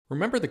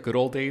Remember the good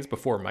old days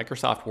before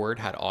Microsoft Word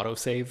had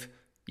autosave?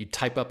 You'd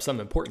type up some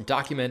important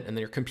document and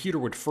then your computer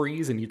would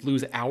freeze and you'd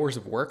lose hours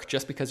of work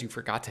just because you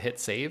forgot to hit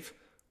save?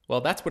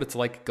 Well, that's what it's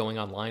like going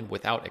online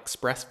without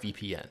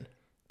ExpressVPN.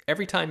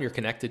 Every time you're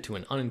connected to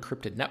an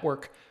unencrypted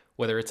network,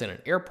 whether it's in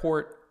an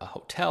airport, a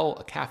hotel,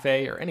 a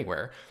cafe, or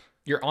anywhere,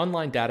 your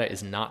online data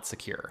is not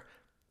secure.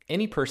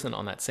 Any person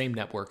on that same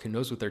network who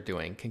knows what they're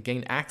doing can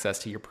gain access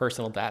to your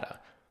personal data.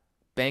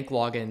 Bank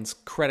logins,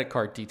 credit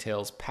card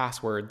details,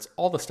 passwords,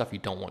 all the stuff you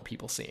don't want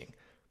people seeing.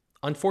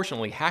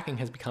 Unfortunately, hacking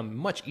has become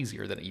much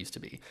easier than it used to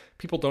be.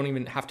 People don't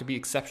even have to be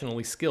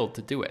exceptionally skilled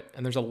to do it,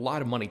 and there's a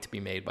lot of money to be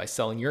made by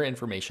selling your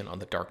information on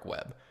the dark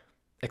web.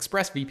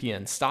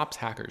 ExpressVPN stops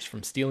hackers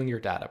from stealing your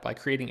data by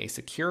creating a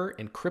secure,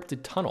 encrypted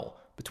tunnel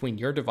between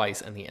your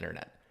device and the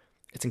internet.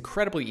 It's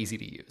incredibly easy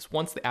to use.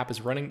 Once the app is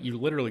running, you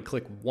literally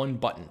click one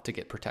button to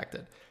get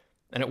protected.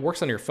 And it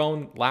works on your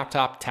phone,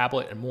 laptop,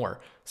 tablet, and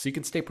more, so you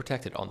can stay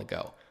protected on the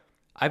go.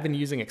 I've been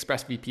using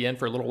ExpressVPN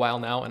for a little while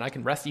now, and I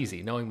can rest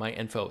easy knowing my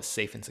info is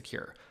safe and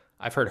secure.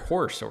 I've heard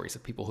horror stories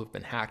of people who've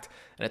been hacked,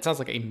 and it sounds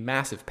like a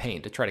massive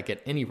pain to try to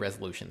get any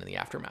resolution in the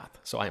aftermath,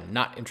 so I am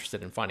not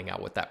interested in finding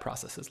out what that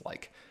process is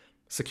like.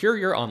 Secure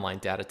your online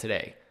data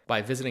today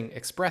by visiting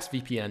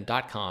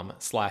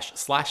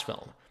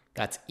expressvpn.com/film.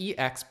 That's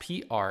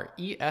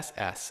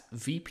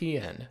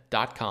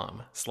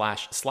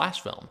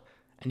expressvpn.com//film.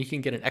 And you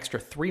can get an extra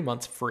 3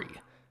 months free.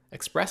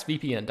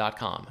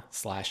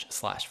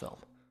 expressvpn.com//film.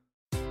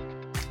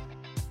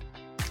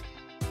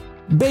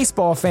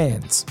 Baseball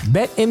fans,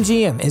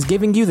 BetMGM is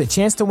giving you the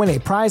chance to win a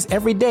prize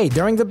every day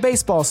during the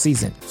baseball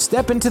season.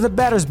 Step into the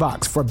batter's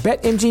box for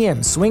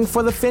BetMGM Swing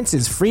for the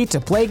Fences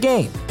free-to-play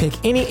game. Pick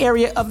any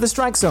area of the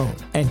strike zone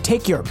and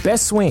take your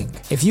best swing.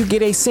 If you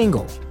get a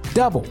single,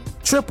 double,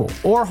 triple,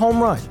 or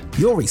home run,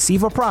 you'll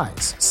receive a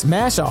prize.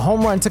 Smash a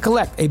home run to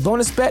collect a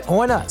bonus bet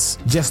on us.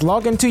 Just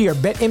log into your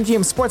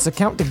BetMGM Sports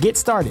account to get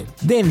started.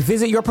 Then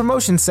visit your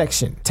promotions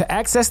section to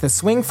access the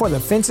Swing for the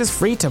Fences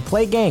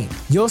free-to-play game.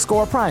 You'll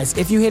score a prize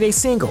if you hit a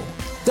single,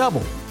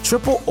 double,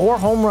 triple, or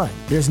home run.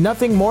 There's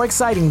nothing more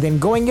exciting than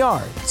going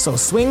yard, so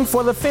swing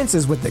for the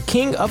fences with the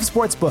king of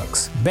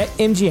sportsbooks.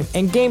 BetMGM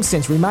and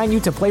GameSense remind you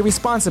to play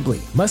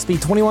responsibly. Must be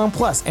 21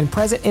 plus and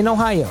present in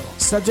Ohio.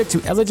 Subject to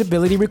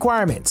eligibility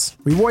requirements.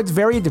 Rewards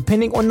vary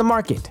depending on the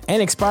market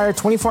and expire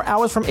 24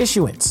 hours from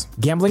issuance.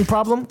 Gambling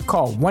problem?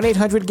 Call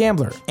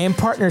 1-800-GAMBLER. In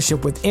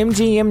partnership with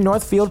MGM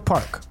Northfield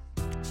Park.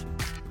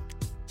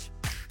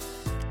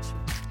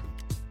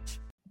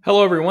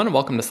 Hello, everyone, and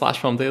welcome to Slash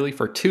Film Daily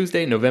for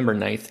Tuesday, November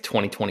 9th,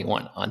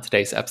 2021. On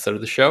today's episode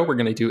of the show, we're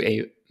going to do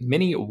a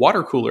mini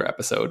water cooler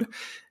episode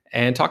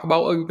and talk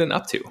about what we've been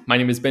up to. My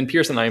name is Ben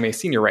Pearson. I am a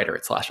senior writer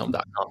at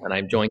SlashFilm.com, and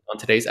I'm joined on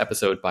today's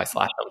episode by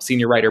Slash Film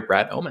senior writer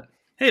Brad Oman.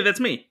 Hey, that's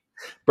me.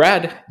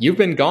 Brad, you've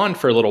been gone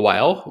for a little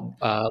while.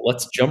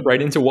 Let's jump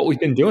right into what we've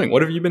been doing.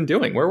 What have you been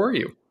doing? Where were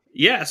you?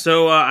 Yeah,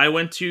 so I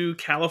went to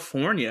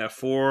California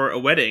for a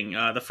wedding.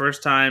 The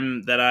first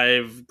time that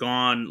I've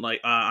gone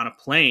on a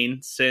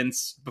plane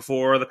since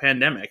before the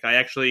pandemic.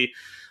 I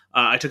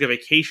took a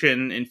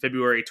vacation in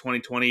February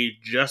 2020,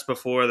 just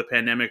before the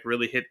pandemic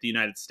really hit the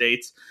United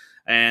States,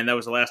 and that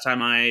was the last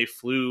time I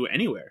flew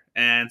anywhere.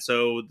 And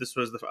so this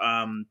was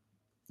a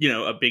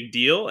big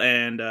deal,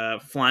 and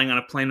flying on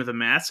a plane with a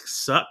mask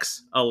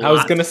sucks a lot. I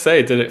was gonna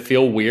say, did it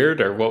feel weird,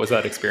 or what was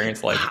that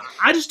experience like?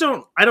 I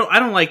don't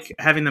like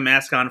having the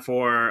mask on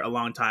for a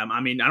long time.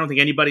 I mean, I don't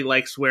think anybody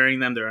likes wearing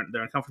them. They're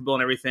uncomfortable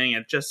and everything.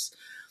 It just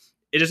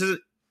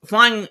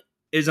flying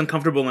is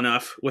uncomfortable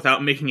enough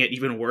without making it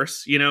even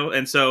worse,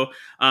 And so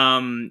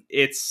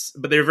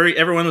but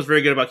everyone was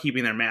very good about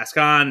keeping their mask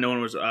on. No one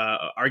was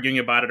arguing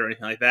about it or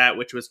anything like that,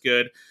 which was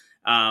good.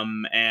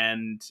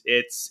 And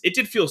it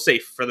did feel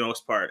safe for the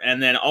most part.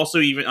 And then also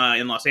even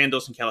in Los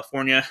Angeles and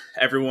California,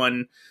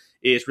 everyone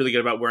is really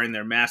good about wearing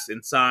their masks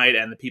inside,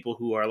 and the people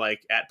who are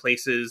at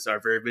places are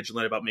very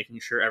vigilant about making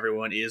sure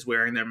everyone is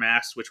wearing their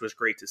masks, which was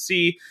great to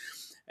see.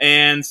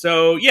 And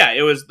so, yeah,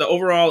 it was the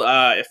overall,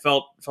 it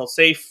felt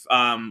safe,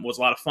 was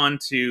a lot of fun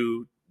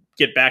to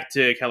get back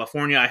to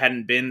California. I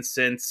hadn't been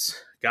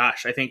since,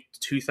 I think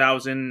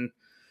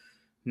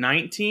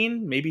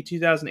 2019, maybe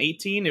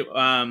 2018.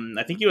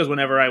 I think it was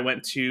whenever I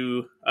went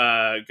to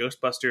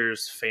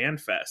Ghostbusters Fan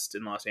Fest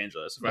in Los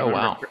Angeles, if I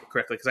remember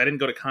correctly, because I didn't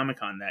go to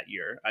Comic-Con that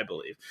year, I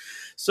believe.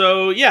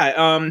 So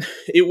yeah,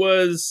 it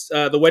was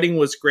the wedding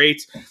was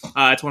great.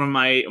 It's one of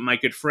my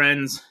good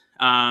friends,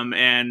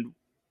 and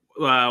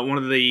one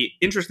of the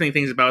interesting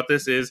things about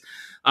this is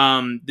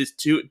these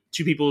two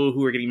people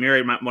who are getting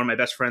married. One of my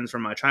best friends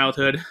from my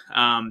childhood.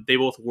 They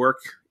both work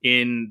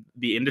in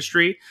the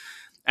industry.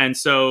 And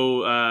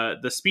so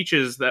the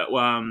speeches that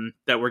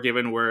were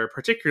given were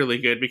particularly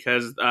good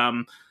because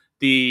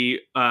the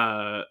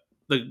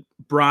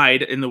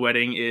bride in the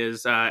wedding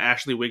is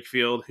Ashley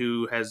Wigfield,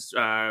 who has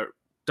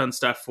done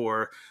stuff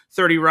for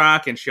 30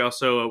 Rock, and she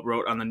also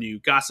wrote on the new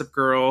Gossip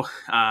Girl,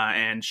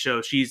 and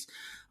so she's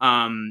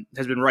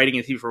has been writing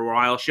in TV for a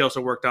while. She also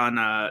worked on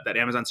that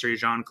Amazon series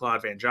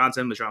Jean-Claude Van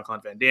Johnson with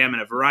Jean-Claude Van Damme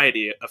and a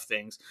variety of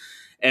things.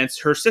 And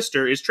her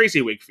sister is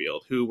Tracy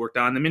Wakefield, who worked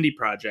on the Mindy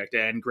Project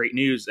and Great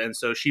News. And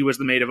so she was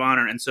the maid of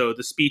honor. And so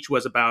the speech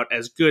was about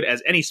as good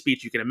as any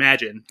speech you can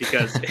imagine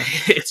because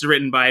it's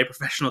written by a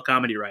professional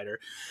comedy writer.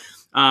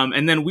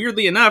 And then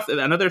weirdly enough,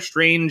 another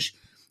strange,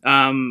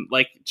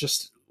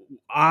 just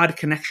odd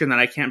connection that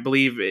I can't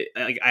believe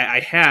I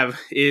have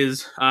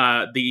is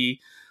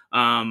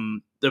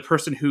the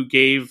person who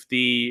gave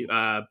the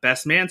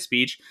Best Man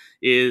speech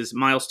is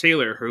Miles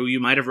Taylor, who you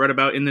might have read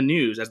about in the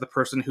news as the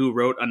person who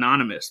wrote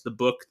Anonymous, the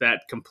book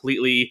that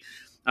completely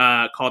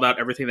called out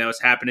everything that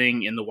was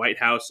happening in the White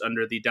House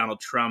under the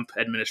Donald Trump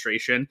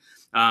administration.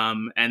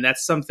 And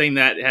that's something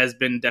that has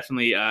been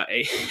definitely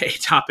a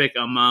topic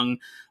among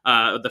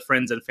the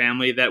friends and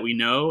family that we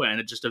know. And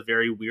it's just a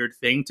very weird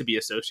thing to be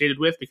associated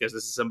with because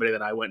this is somebody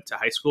that I went to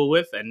high school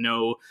with and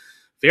know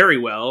very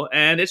well,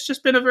 and it's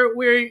just been a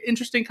very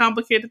interesting,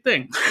 complicated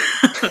thing.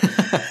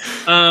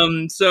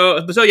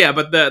 So yeah,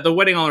 but the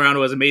wedding all around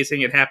was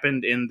amazing. It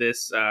happened in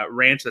this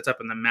ranch that's up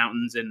in the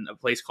mountains in a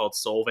place called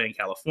Solvang,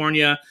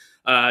 California.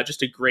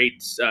 Just a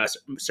great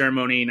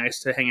ceremony, nice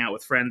to hang out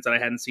with friends that I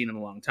hadn't seen in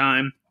a long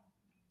time.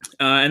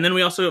 And then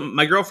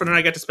my girlfriend and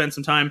I got to spend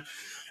some time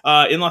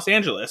in Los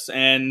Angeles,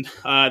 and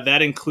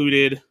that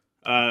included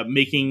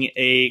making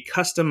a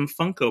custom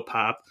Funko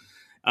Pop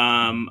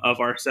of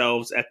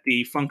ourselves at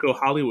the Funko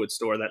Hollywood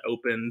store that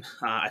opened,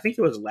 I think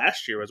it was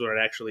last year was when it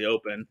actually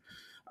opened.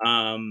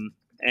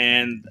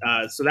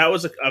 So that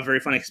was a very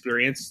fun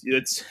experience.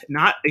 It's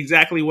not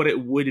exactly what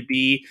it would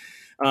be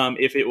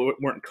if it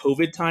weren't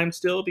COVID time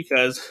still,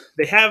 because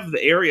they have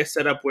the area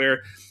set up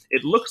where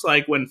it looks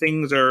like when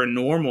things are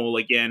normal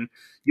again,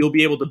 you'll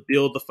be able to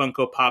build the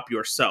Funko Pop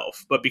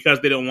yourself. But because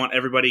they don't want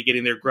everybody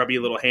getting their grubby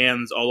little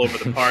hands all over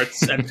the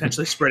parts and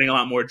potentially spreading a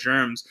lot more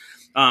germs,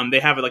 they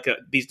have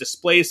these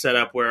displays set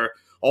up where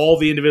all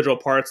the individual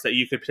parts that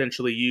you could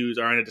potentially use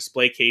are in a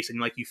display case, and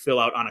you fill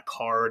out on a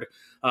card,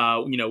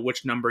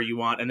 which number you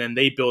want, and then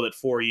they build it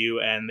for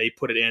you and they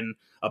put it in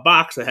a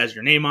box that has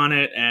your name on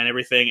it and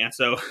everything. And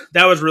so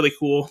that was really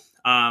cool.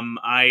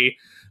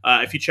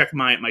 If you check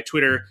my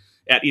Twitter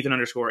at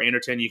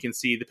Ethan_Anderton, you can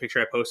see the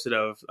picture I posted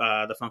of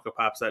the Funko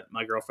Pops that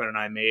my girlfriend and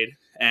I made,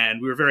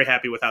 and we were very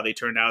happy with how they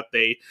turned out.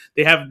 They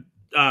have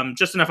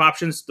just enough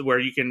options where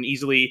you can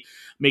easily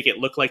make it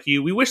look like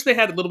you. We wish they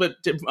had a little bit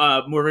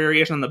more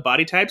variation on the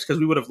body types, because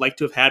we would have liked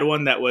to have had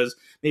one that was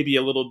maybe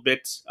a little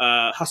bit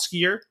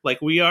huskier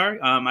like we are.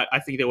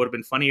 I think that would have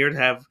been funnier to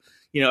have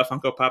a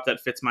Funko Pop that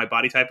fits my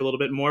body type a little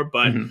bit more.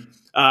 But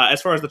as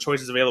far as the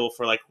choices available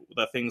for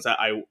the things that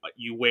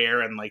you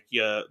wear and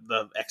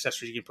the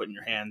accessories you can put in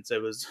your hands,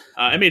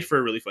 it made for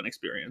a really fun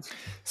experience.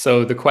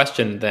 So the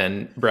question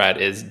then, Brad,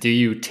 is do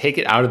you take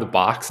it out of the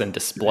box and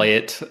display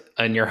it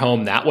in your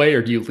home that way,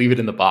 or do you leave it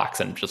in the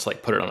box and just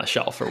put it on a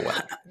shelf, or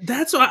what?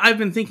 That's what I've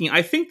been thinking.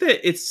 I think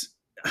that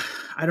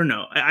I don't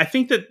know. I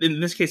think that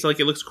in this case, it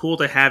looks cool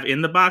to have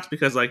in the box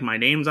because my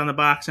name's on the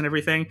box and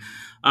everything.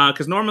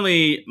 Because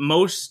normally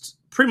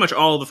pretty much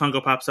all of the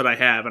Funko Pops that I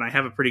have, and I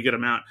have a pretty good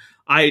amount,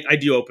 I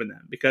do open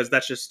them because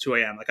that's just who I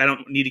am. I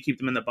don't need to keep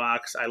them in the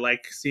box. I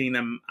like seeing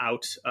them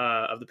out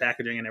of the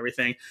packaging and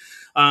everything.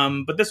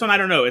 But this one, I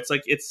don't know. It's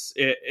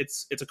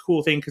it's a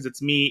cool thing because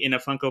it's me in a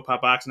Funko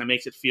Pop box, and it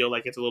makes it feel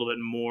like it's a little bit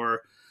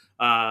more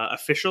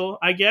official,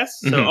 I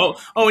guess. So,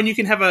 and you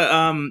can have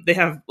they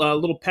have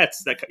little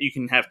pets that you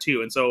can have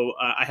too. And so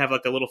I have a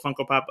little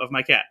Funko Pop of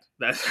my cat.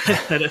 That's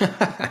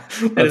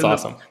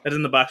awesome. That is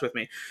in the box with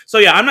me. So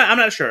yeah, I'm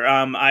not sure.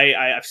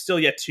 I've still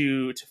yet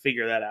to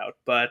figure that out,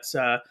 but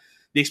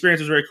the experience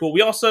was very cool.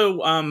 We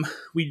also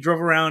we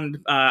drove around.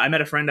 I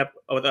met a friend up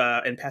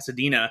in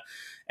Pasadena,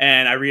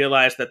 and I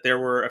realized that there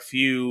were a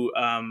few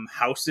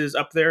houses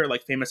up there,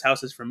 famous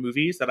houses from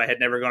movies that I had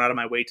never gone out of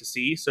my way to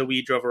see. So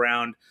we drove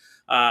around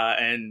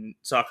and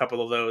saw a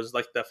couple of those,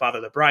 like the Father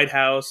of the Bride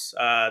house,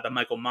 the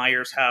Michael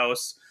Myers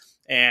house,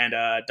 and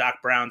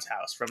Doc Brown's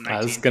house from 1955.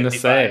 I was going to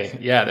say,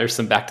 yeah, there's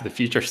some Back to the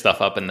Future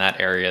stuff up in that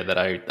area that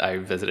I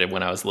visited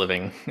when I was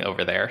living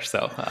over there.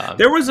 So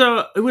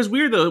it was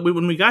weird though,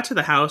 when we got to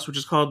the house, which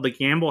is called the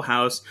Gamble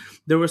House,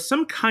 there was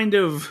some kind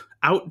of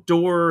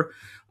outdoor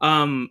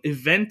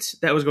event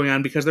that was going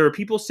on because there were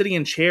people sitting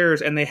in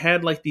chairs and they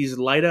had these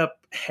light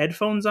up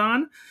headphones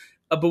on.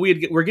 But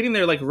we're getting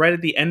there right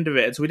at the end of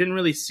it, so we didn't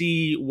really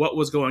see what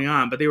was going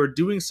on. But they were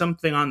doing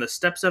something on the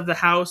steps of the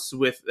house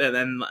so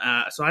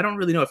I don't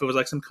really know if it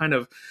was some kind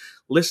of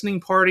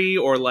listening party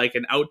or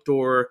an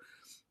outdoor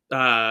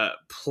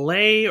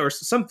play or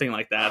something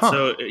like that. Huh.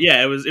 So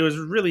yeah, it was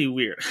really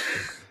weird.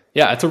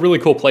 Yeah, it's a really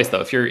cool place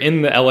though. If you're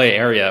in the LA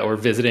area or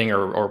visiting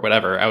or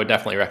whatever, I would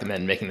definitely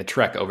recommend making the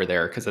trek over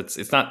there because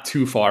it's not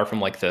too far from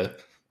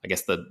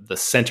the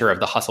center of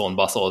the hustle and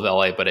bustle of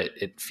LA, but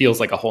it feels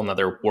like a whole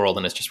nother world.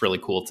 And it's just really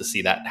cool to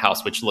see that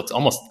house, which looks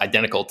almost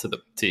identical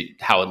to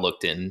how it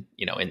looked in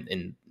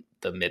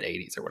the mid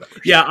 80s or whatever.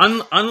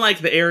 Yeah. Unlike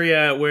the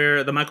area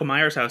where the Michael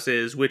Myers house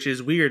is, which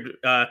is weird.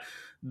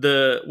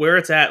 Where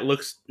it's at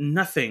looks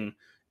nothing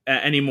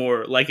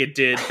anymore like it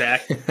did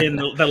back in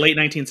the late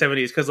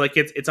 1970s, because like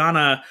it's on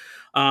a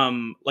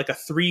like a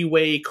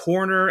three-way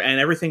corner, and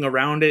everything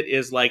around it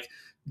is like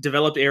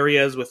developed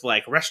areas with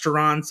like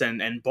restaurants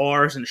and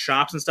bars and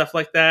shops and stuff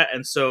like that.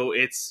 And so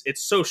it's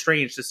so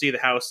strange to see the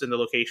house in the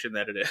location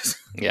that it is.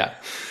 Yeah.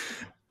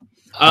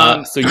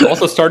 So you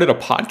also started a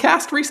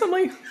podcast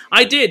recently?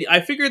 I did. I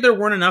figured there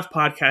weren't enough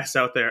podcasts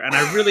out there, and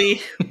I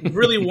really,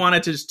 really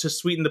wanted to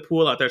sweeten the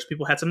pool out there so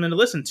people had something to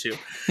listen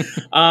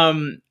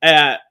to.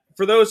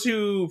 For those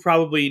who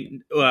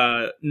probably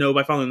know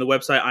by following the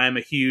website, I am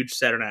a huge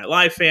Saturday Night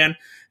Live fan.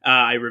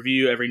 I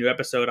review every new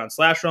episode on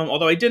Slashfilm,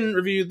 although I didn't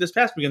review this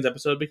past weekend's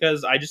episode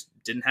because I just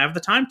didn't have the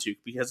time to,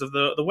 because of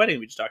the wedding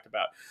we just talked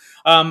about.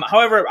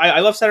 However, I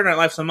love Saturday Night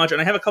Live so much,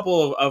 and I have a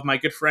couple of my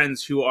good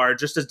friends who are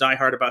just as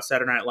diehard about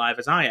Saturday Night Live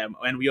as I am,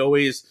 and we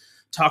always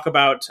talk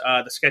about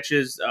the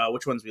sketches,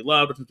 which ones we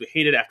loved, which ones we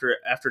hated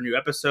after new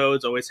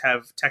episodes, always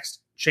have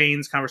text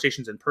chains,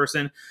 conversations in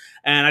person.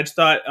 And I just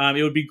thought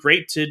it would be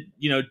great to,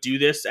 do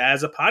this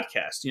as a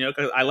podcast,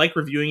 because I like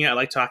reviewing it. I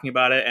like talking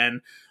about it.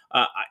 And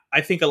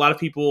I think a lot of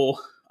people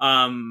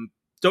don't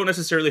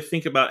necessarily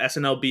think about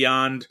SNL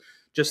beyond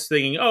just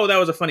thinking, oh, that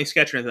was a funny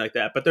sketch or anything like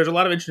that. But there's a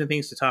lot of interesting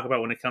things to talk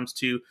about when it comes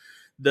to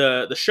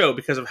the show,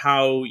 because of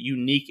how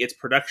unique its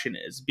production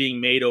is, being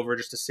made over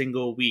just a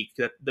single week.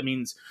 That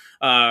means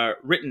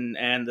written,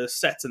 and the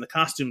sets and the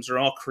costumes are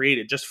all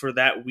created just for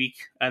that week,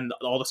 and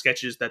all the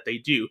sketches that they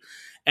do.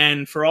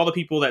 And for all the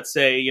people that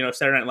say,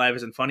 Saturday Night Live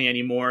isn't funny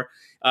anymore,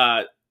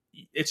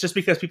 it's just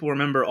because people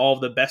remember all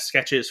of the best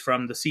sketches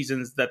from the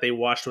seasons that they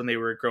watched when they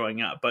were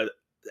growing up. But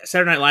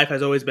Saturday Night Live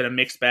has always been a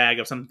mixed bag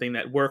of something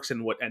that works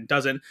and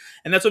doesn't,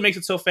 and that's what makes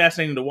it so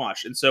fascinating to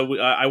watch. And so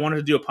I wanted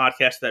to do a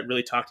podcast that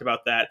really talked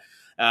about that,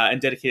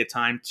 and dedicated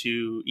time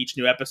to each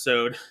new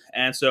episode.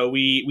 And so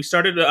we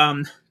started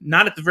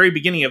not at the very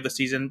beginning of the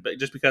season, but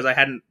just because I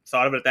hadn't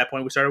thought of it at that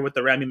point, we started with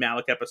the Rami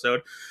Malek episode.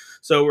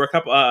 So we're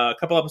a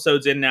couple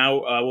episodes in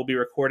now. We'll be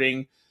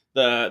recording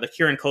the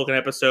Kieran Culkin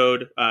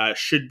episode.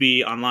 Should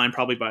be online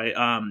probably by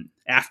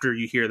after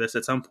you hear this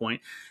at some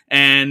point.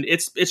 And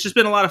it's just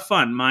been a lot of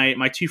fun.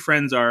 My two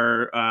friends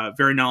are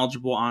very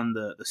knowledgeable on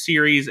the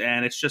series,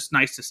 and it's just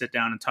nice to sit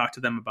down and talk to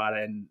them about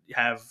it and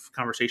have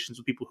conversations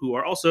with people who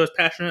are also as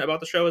passionate about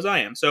the show as I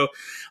am. So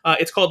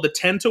it's called the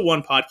 10 to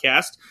 1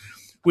 podcast,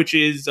 which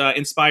is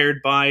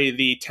inspired by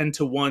the 10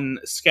 to 1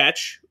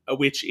 sketch,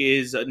 which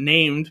is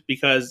named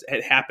because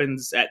it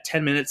happens at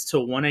 10 minutes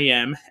till 1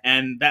 a.m.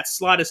 And that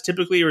slot is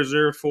typically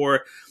reserved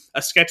for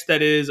a sketch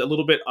that is a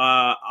little bit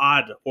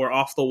odd or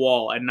off the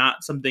wall, and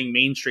not something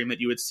mainstream that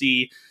you would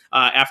see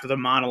after the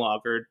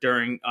monologue or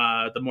during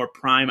the more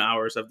prime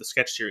hours of the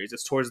sketch series.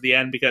 It's towards the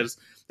end, because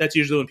that's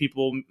usually when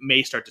people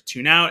may start to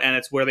tune out, and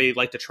it's where they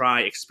like to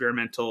try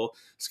experimental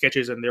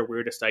sketches and their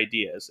weirdest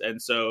ideas.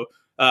 And so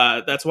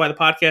that's why the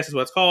podcast is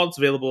what it's called. It's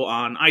available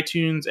on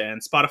iTunes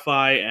and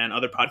Spotify and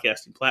other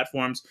podcasting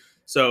platforms.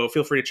 So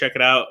feel free to check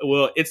it out.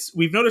 Well,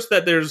 we've noticed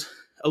that there's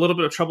a little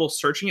bit of trouble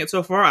searching it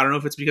so far. I don't know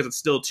if it's because it's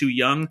still too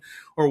young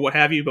or what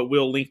have you, but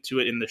we'll link to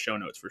it in the show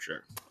notes for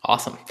sure.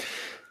 Awesome.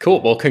 Cool.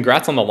 Well,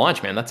 congrats on the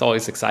launch, man. That's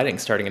always exciting,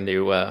 starting a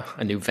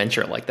new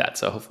venture like that.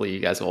 So hopefully you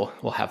guys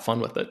will have fun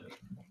with it.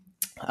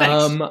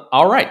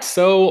 All right.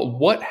 So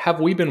what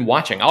have we been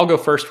watching? I'll go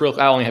first.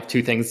 I only have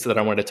two things that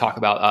I wanted to talk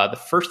about. The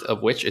first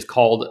of which is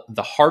called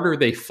The Harder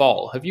They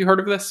Fall. Have you heard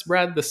of this,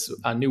 Brad? This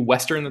new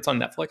Western that's on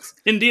Netflix?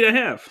 Indeed, I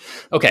have.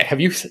 Okay. Have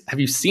you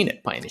seen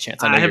it by any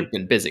chance? I know you've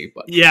been busy,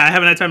 but yeah, I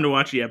haven't had time to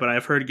watch it yet, but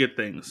I've heard good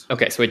things.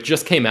 Okay. So it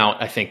just came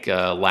out, I think,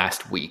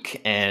 last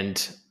week,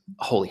 and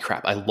holy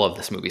crap, I love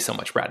this movie so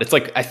much, Brad. It's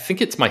like, I think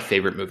it's my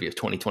favorite movie of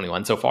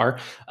 2021 so far.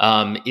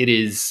 It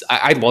is,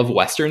 I love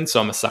Westerns,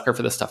 so I'm a sucker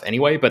for this stuff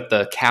anyway, but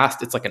the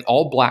cast, it's like an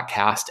all black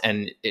cast,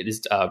 and it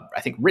is,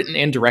 I think, written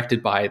and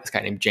directed by this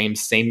guy named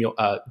James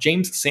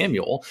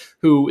Samuel,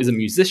 who is a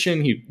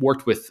musician. He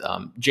worked with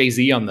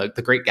Jay-Z on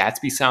the Great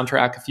Gatsby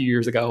soundtrack a few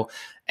years ago.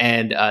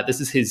 And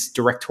this is his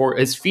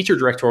feature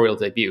directorial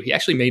debut. He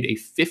actually made a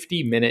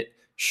 50-minute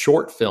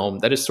short film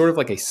that is sort of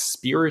like a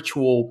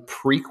spiritual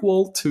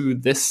prequel to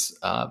this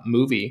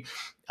movie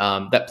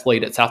that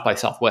played at South by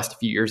Southwest a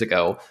few years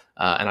ago.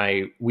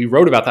 And we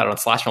wrote about that on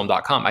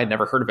slashfilm.com. I had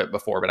never heard of it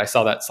before, but I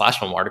saw that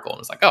Slashfilm article and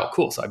was like, oh,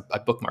 cool. So I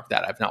bookmarked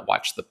that. I've not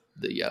watched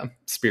the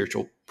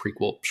spiritual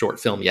prequel short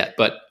film yet,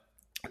 but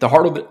The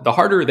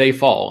Harder They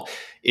Fall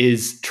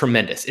is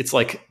tremendous. It's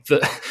like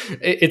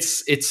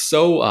it's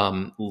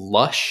so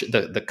lush.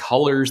 The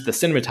colors, the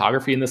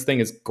cinematography in this thing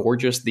is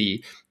gorgeous.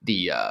 The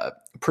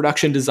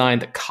production design,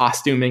 the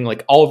costuming,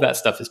 like all of that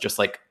stuff is just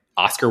like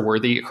Oscar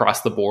worthy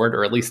across the board,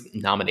 or at least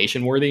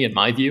nomination worthy in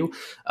my view.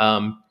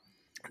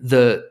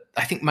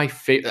 I think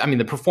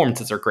the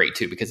performances are great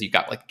too, because you've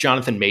got like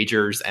Jonathan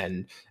Majors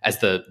and as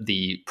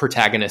the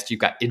protagonist, you've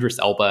got Idris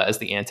Elba as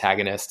the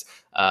antagonist,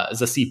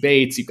 Zazie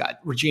Bates, you've got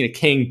Regina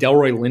King,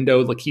 Delroy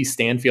Lindo, Lakeith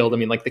Stanfield. I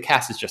mean, like the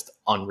cast is just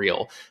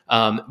unreal.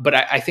 But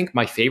I think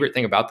my favorite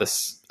thing about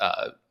this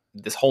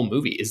whole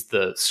movie is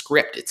the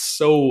script. It's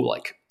so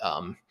like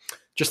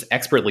just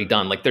expertly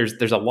done. Like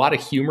there's a lot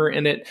of humor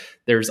in it.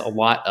 There's a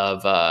lot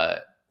of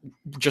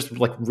just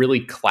like really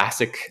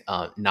classic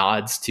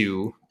nods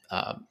to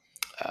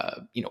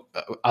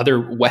other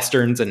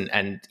westerns,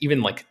 and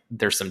even like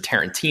there's some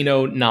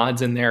Tarantino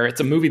nods in there. It's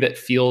a movie that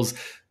feels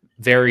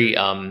very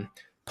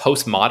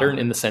postmodern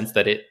in the sense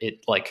that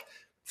it like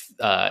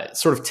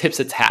sort of tips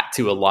its hat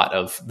to a lot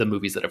of the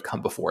movies that have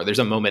come before. There's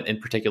a moment in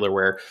particular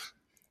where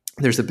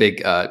there's a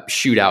big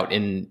shootout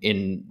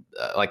in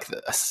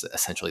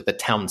essentially the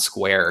town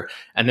square,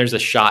 and there's a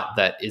shot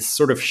that is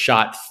sort of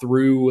shot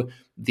through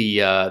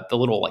the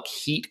little like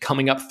heat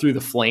coming up through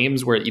the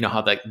flames, where you know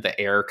how the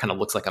air kind of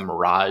looks like a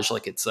mirage,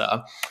 like it's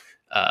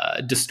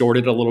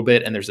distorted a little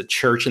bit, and there's a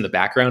church in the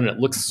background, and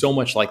it looks so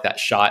much like that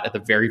shot at the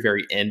very,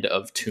 very end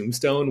of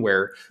Tombstone,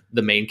 where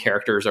the main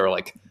characters are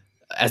like,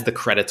 as the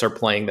credits are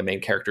playing, the main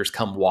characters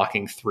come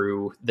walking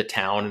through the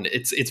town, and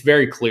it's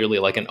very clearly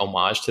like an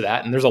homage to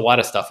that. And there's a lot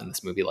of stuff in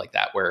this movie like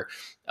that, where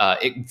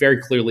it very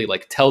clearly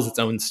like tells its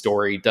own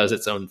story, does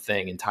its own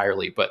thing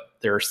entirely, but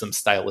there are some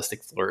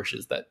stylistic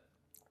flourishes that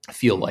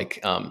feel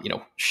like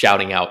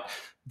shouting out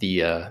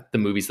the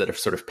movies that have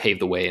sort of paved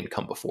the way and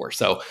come before.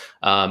 So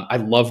I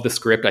love the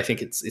script. I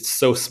think it's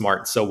so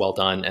smart, so well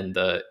done, and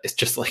it's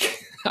just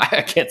like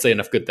I can't say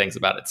enough good things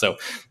about it. So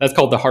that's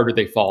called The Harder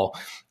They Fall.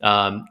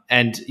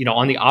 And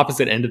on the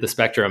opposite end of the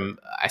spectrum,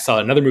 I saw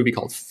another movie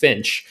called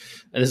Finch,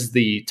 and this is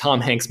the Tom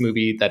Hanks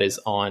movie that is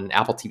on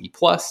Apple TV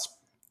Plus.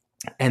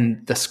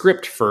 And the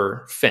script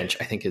for Finch,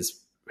 I think, is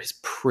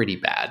pretty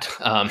bad.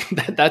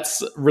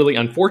 That's really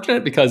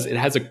unfortunate because it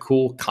has a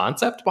cool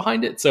concept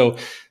behind it. So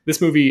this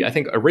movie, I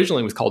think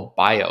originally was called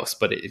BIOS,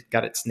 but it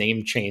got its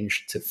name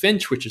changed to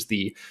Finch, which is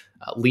the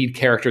lead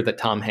character that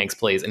Tom Hanks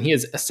plays. And he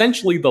is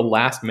essentially the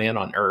last man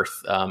on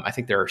Earth. I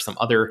think there are some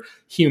other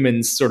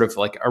humans sort of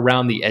like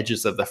around the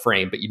edges of the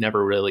frame, but you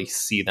never really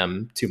see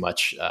them too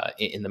much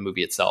in the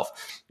movie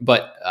itself.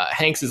 But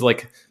Hanks is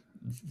like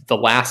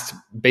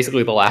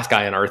basically the last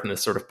guy on Earth in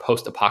this sort of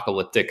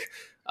post-apocalyptic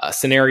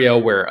scenario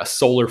where a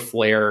solar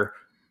flare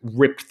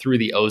ripped through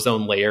the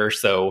ozone layer.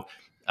 So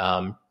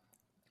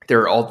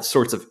there are all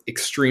sorts of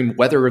extreme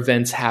weather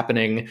events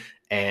happening,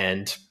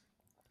 and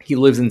he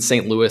lives in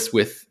St. Louis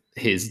with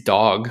his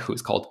dog,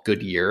 who's called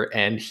Goodyear,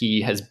 and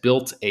he has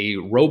built a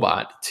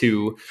robot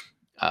to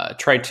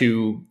try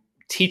to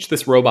teach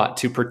this robot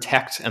to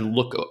protect and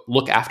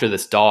look after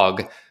this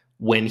dog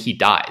when he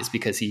dies,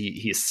 because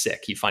he is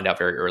sick. You find out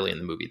very early in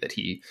the movie that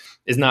he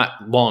is not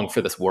long for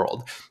this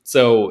world.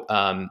 So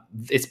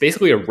it's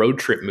basically a road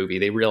trip movie.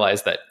 They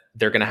realize that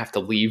they're going to have to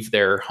leave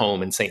their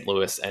home in St.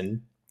 Louis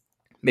and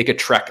make a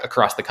trek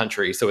across the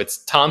country. So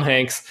it's Tom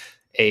Hanks,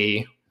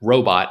 a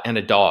robot, and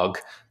a dog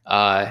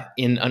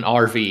in an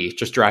RV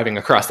just driving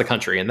across the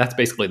country. And that's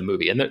basically the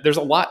movie. And there's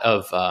a lot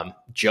of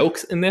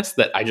jokes in this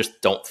that I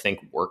just don't think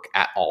work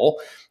at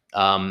all.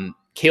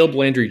 Caleb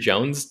Landry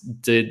Jones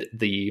did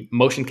the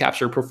motion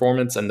capture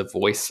performance and the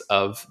voice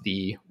of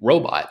the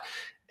robot.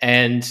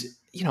 And,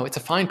 it's a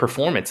fine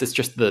performance. It's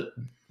just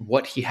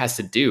what he has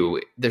to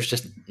do. There's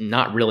just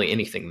not really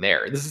anything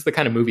there. This is the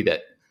kind of movie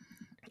that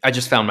I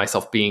just found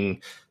myself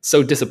being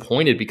so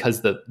disappointed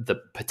because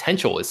the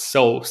potential is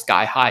so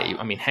sky high.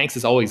 I mean, Hanks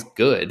is always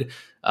good.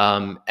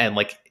 And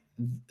like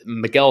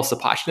Miguel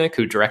Sapochnik,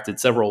 who directed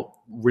several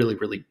really,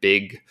 really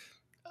big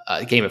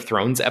Game of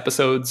Thrones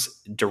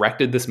episodes,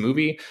 directed this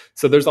movie.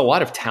 So there's a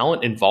lot of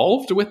talent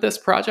involved with this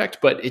project,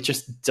 but it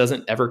just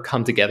doesn't ever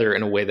come together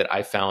in a way that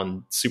I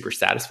found super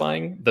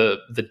satisfying.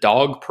 The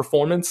dog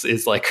performance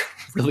is like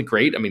really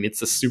great. I mean,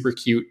 it's a super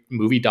cute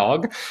movie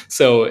dog.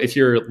 So if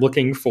you're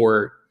looking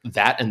for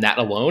that and that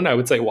alone, I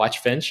would say watch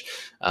Finch.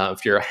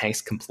 If you're a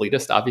Hanks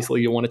completist,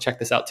 obviously you'll want to check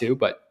this out too.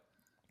 But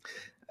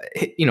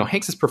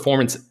Hanks's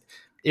performance,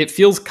 it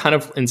feels kind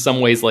of in some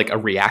ways like a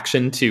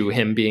reaction to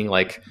him being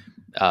like,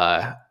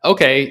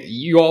 okay,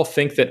 you all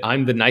think that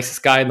I'm the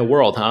nicest guy in the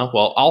world, huh?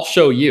 Well, I'll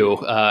show you.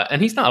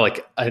 And he's not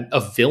like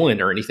a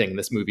villain or anything in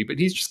this movie, but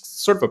he's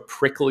just sort of a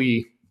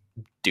prickly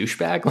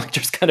douchebag, like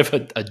just kind of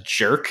a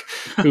jerk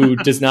who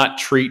does not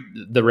treat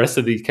the rest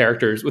of the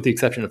characters, with the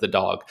exception of the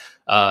dog,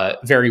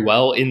 very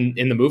well in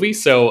the movie.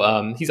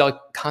 So he's like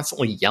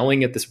constantly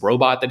yelling at this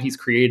robot that he's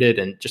created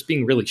and just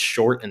being really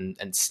short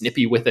and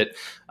snippy with it.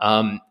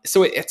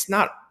 So it's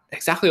not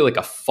exactly like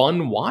a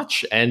fun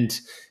watch. And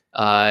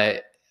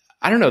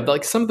I don't know,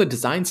 like some of the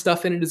design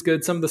stuff in it is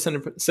good. Some of the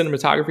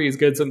cinematography is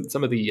good.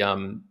 Some of the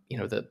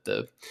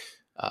the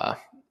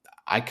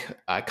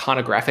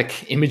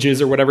iconographic images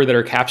or whatever that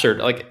are captured,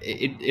 like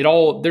it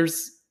all,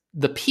 there's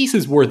the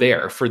pieces were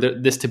there for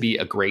this to be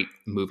a great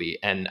movie,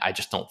 and I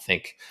just don't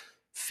think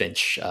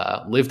Finch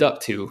lived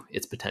up to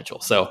its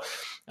potential. So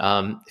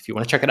if you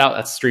want to check it out,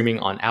 that's streaming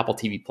on Apple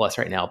TV Plus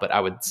right now. But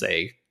I would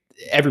say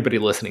everybody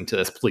listening to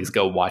this, please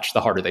go watch The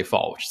Harder They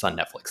Fall, which is on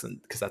Netflix,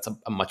 and because that's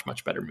a much,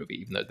 much better movie,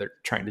 even though they're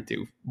trying to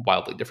do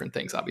wildly different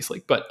things,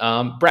 obviously. But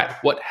Brad,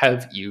 what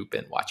have you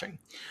been watching?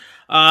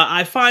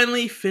 I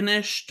finally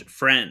finished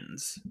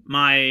Friends,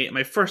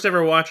 my first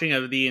ever watching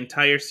of the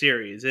entire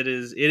series. It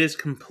is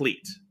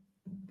complete.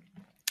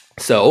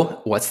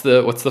 So what's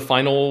the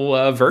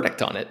final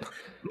verdict on it?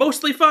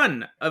 Mostly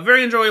fun, a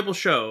very enjoyable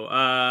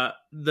show.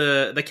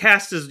 The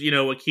cast is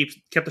what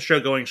kept the show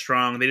going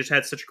strong. They just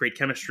had such great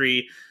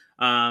chemistry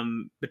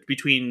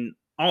between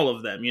all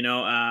of them.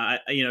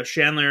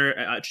 Chandler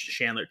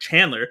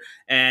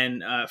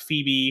and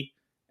Phoebe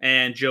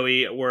and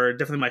Joey were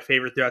definitely my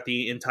favorite throughout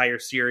the entire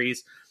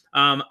series.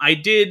 I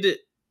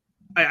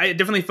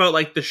definitely felt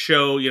like the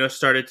show,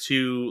 started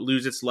to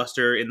lose its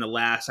luster in the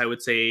last, I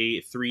would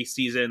say, 3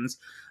 seasons,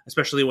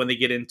 especially when they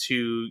get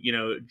into,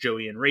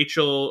 Joey and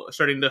Rachel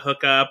starting to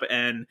hook up,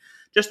 and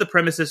just the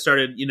premises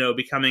started,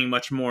 becoming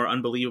much more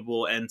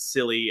unbelievable and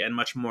silly and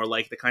much more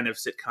like the kind of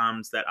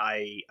sitcoms that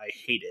I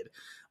hated.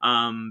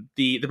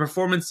 The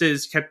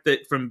performances kept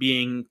it from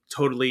being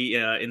totally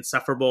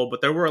insufferable,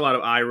 but there were a lot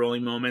of eye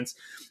rolling moments.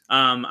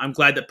 I'm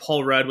glad that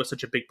Paul Rudd was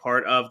such a big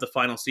part of the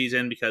final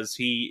season because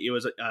it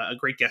was a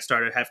great guest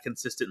star to have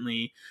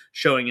consistently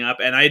showing up.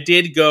 And I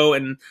did go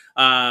and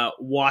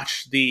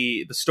watch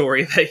the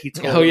story that he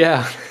told. Oh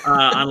yeah,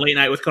 on Late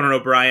Night with Conan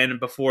O'Brien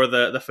before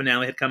the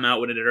finale had come out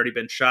when it had already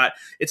been shot.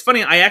 It's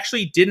funny, I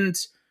actually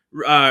didn't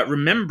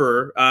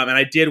remember, and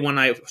I did when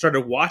I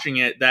started watching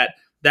it,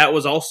 that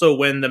was also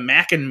when the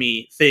Mac and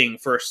Me thing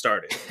first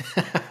started,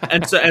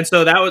 and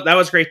so that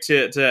was great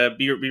to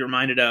be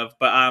reminded of.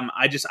 But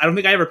I don't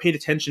think I ever paid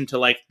attention to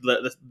like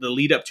the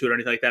lead up to it or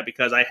anything like that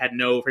because I had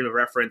no frame of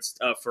reference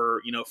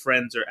for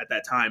Friends or at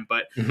that time.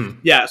 But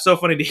yeah, so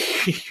funny to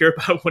hear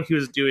about what he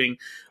was doing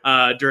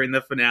during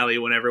the finale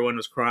when everyone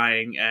was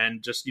crying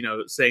and just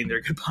saying their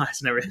goodbyes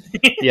and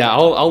everything. Yeah,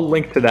 I'll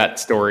link to that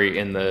story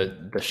in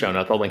the show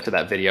notes. I'll link to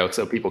that video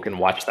so people can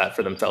watch that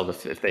for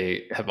themselves if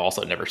they have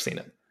also never seen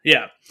it.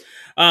 Yeah.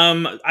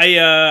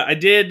 I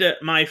did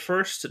my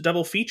first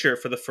double feature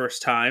for the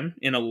first time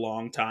in a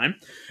long time.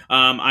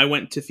 I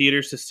went to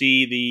theaters to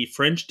see The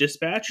French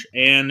Dispatch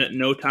and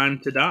No Time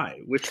to Die,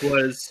 which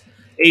was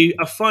a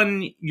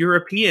fun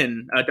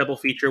European double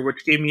feature,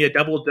 which gave me a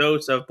double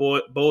dose of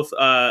both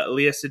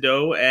Léa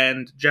Seydoux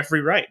and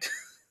Jeffrey Wright.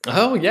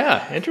 Oh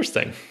yeah,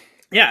 interesting.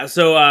 Yeah,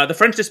 so The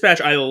French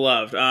Dispatch I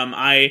loved.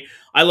 I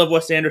love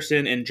Wes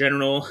Anderson in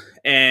general,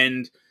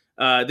 and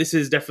this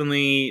is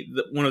definitely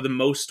one of the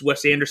most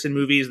Wes Anderson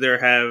movies there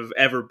have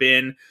ever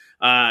been.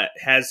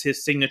 Has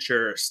his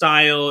signature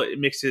style. It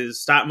mixes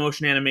stop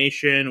motion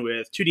animation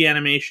with 2D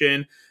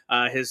animation,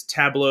 his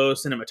tableau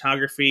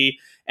cinematography,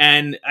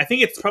 and I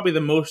think it's probably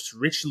the most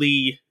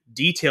richly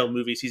detailed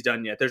movies he's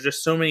done yet. There's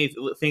just so many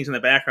things in the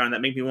background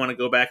that make me want to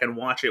go back and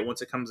watch it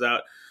once it comes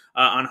out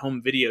on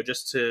home video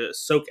just to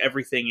soak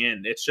everything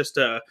in. It's just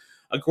a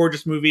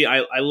gorgeous movie.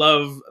 I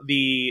love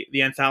the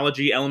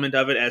anthology element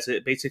of it as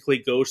it basically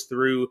goes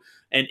through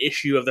an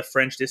issue of the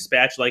French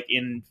Dispatch like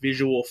in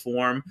visual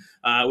form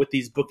with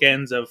these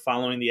bookends of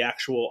following the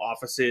actual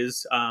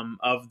offices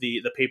of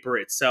the paper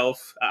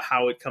itself,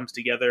 how it comes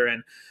together.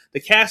 And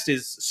the cast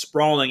is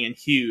sprawling and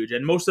huge,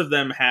 and most of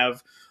them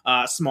have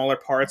smaller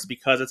parts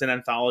because it's an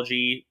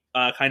anthology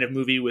kind of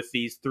movie with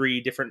these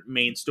 3 different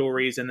main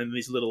stories and then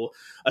these little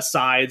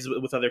asides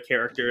with other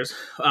characters.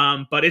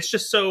 But it's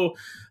just so,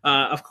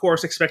 of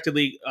course,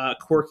 expectedly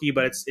quirky,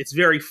 but it's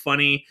very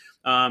funny.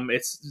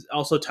 It's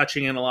also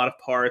touching in a lot of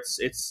parts.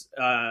 It's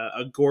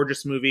a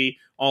gorgeous movie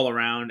all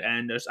around,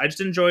 and I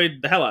just enjoyed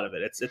the hell out of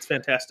it. It's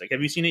fantastic.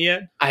 Have you seen it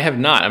yet? I have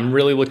not. I'm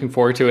really looking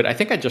forward to it. I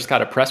think I just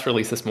got a press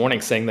release this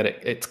morning saying that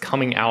it's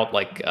coming out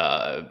like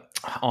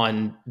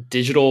on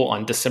digital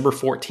on December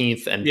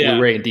 14th and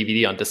Blu-ray and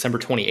DVD on December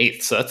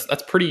 28th. So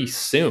that's pretty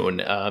soon.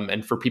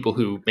 And for people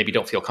who maybe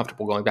don't feel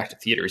comfortable going back to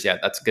theaters yet,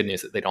 that's good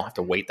news that they don't have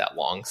to wait that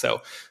long.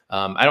 So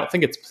I don't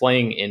think it's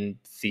playing in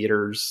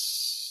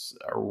theaters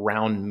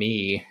around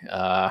me.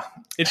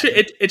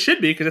 It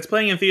should be because it's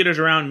playing in theaters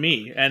around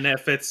me. And I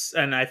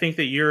think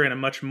that you're in a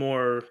much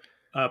more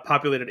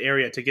populated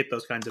area to get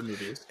those kinds of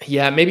movies.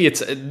 Yeah, maybe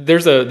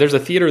there's a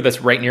theater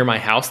that's right near my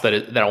house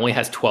that only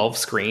has 12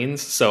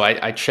 screens. So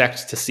I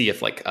checked to see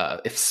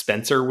if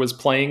Spencer was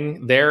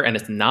playing there, and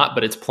it's not,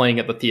 but it's playing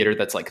at the theater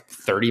that's like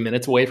 30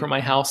 minutes away from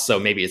my house. So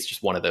maybe it's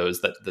just one of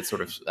those that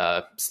sort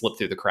of slipped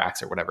through the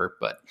cracks or whatever.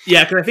 But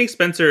yeah, because I think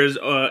Spencer is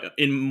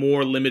in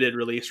more limited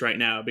release right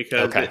now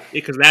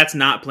because that's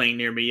not playing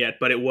near me yet,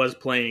 but it was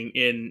playing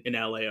in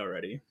LA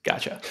already.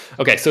 Gotcha.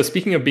 Okay, so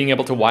speaking of being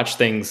able to watch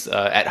things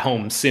at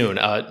home soon.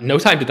 No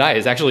Time to Die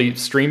is actually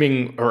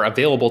streaming or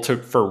available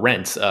for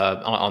rent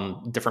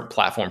on different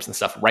platforms and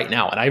stuff right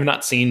now. And I have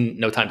not seen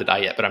No Time to Die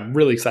yet, but I'm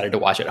really excited to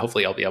watch it.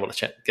 Hopefully I'll be able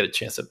to get a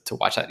chance to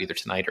watch that either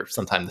tonight or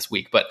sometime this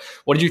week. But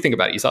what did you think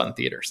about it? You saw it in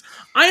theaters.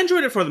 I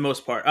enjoyed it for the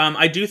most part.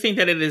 I do think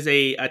that it is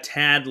a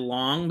tad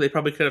long. They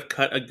probably could have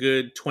cut a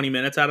good 20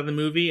 minutes out of the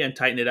movie and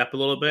tightened it up a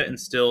little bit and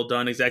still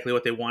done exactly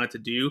what they wanted to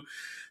do.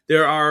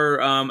 There are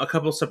a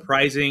couple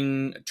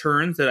surprising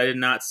turns that I did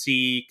not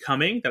see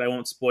coming that I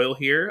won't spoil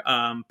here.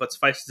 But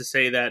suffice to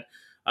say that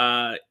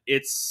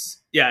it's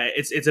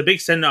a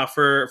big send off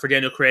for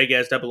Daniel Craig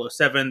as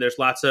 007. There's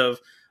lots of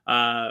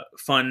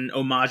fun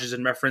homages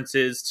and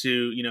references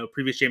to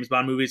previous James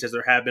Bond movies, as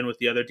there have been with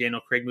the other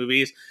Daniel Craig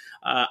movies.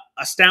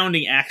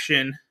 Astounding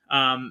action.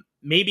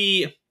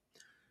 Maybe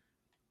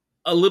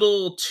a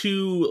little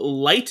too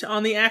light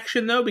on the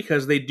action though,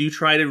 because they do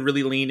try to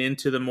really lean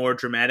into the more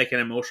dramatic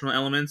and emotional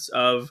elements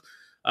of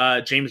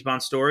James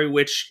Bond's story,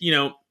 which, you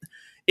know,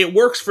 it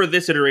works for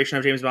this iteration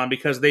of James Bond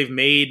because they've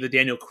made the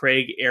Daniel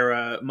Craig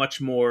era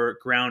much more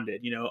grounded,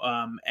 you know,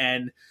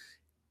 and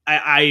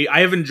I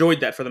have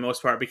enjoyed that for the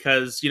most part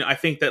because, you know, I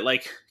think that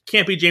like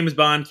campy James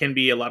Bond can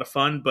be a lot of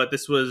fun, but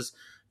this was,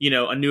 you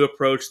know, a new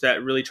approach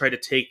that really tried to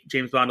take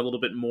James Bond a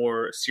little bit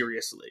more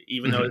seriously,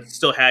 even though it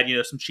still had, you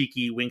know, some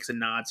cheeky winks and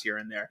nods here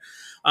and there.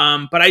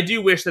 But I do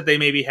wish that they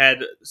maybe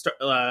had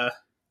a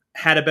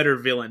better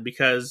villain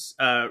because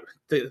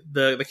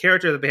the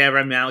character that they have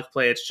Rami Malek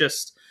play, it's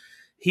just,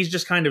 he's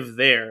just kind of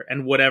there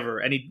and whatever,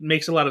 and he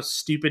makes a lot of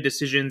stupid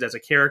decisions as a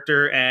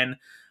character, and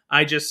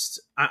I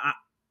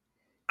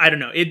don't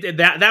know.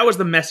 That was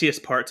the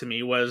messiest part to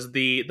me, was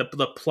the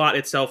plot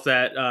itself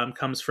that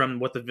comes from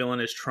what the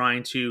villain is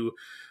trying to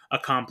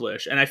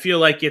accomplish, and I feel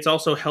like it's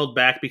also held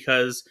back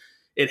because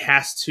it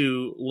has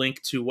to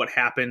link to what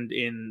happened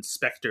in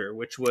Spectre,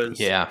 which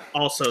was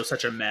also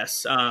such a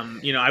mess.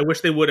 You know, I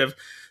wish they would have,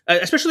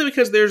 especially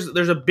because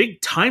there's a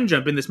big time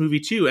jump in this movie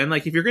too, and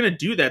like if you're gonna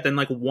do that, then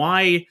like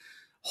why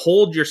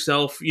hold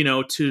yourself, you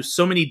know, to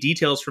so many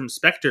details from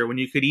Spectre when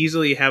you could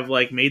easily have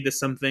like made this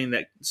something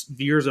that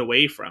veers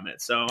away from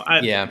it. So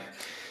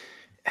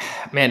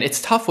man,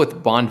 it's tough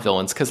with Bond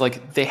villains because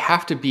like they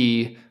have to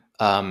be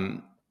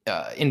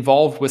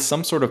involved with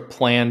some sort of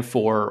plan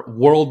for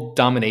world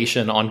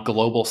domination on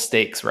global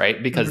stakes,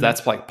 right? Because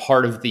that's like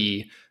part of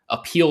the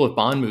appeal of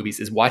Bond movies,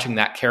 is watching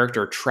that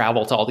character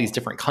travel to all these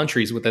different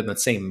countries within the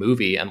same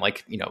movie and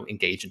like, you know,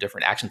 engage in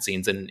different action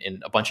scenes in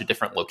a bunch of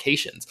different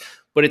locations.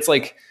 But it's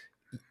like,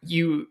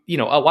 you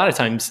know, a lot of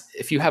times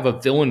if you have a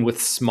villain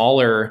with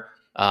smaller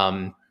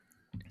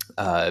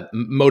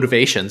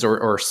motivations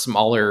or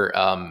smaller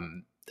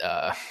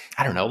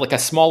I don't know, like a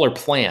smaller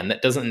plan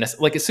that doesn't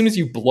like, as soon as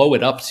you blow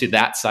it up to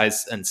that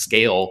size and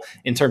scale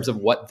in terms of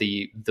what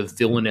the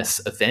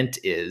villainous event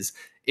is,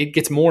 it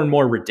gets more and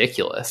more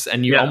ridiculous,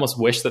 and you almost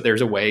wish that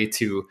there's a way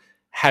to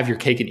have your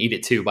cake and eat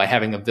it too by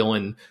having a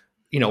villain,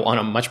 you know, on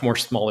a much more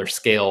smaller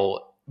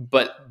scale.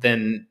 But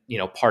then, you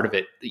know, part of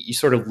it, you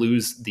sort of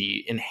lose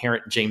the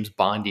inherent James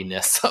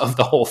Bondiness of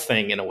the whole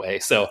thing in a way.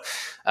 So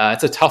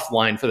it's a tough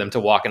line for them to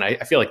walk. And I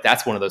feel like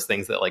that's one of those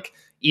things that, like,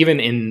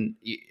 even in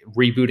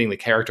rebooting the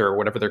character or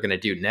whatever they're going to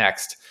do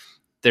next,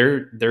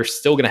 they're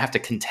still going to have to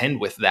contend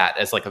with that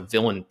as like a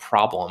villain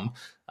problem.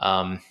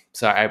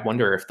 So I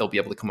wonder if they'll be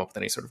able to come up with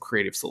any sort of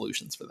creative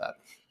solutions for that.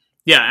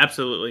 Yeah,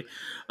 absolutely.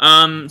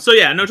 So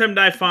yeah, No Time to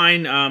Die,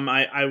 fine.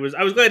 I was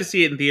glad to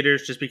see it in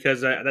theaters just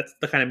because that's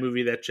the kind of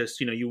movie that just,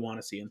 you know, you want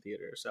to see in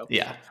theaters. So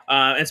yeah.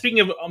 And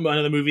speaking of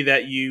another movie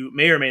that you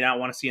may or may not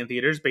want to see in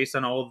theaters based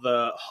on all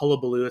the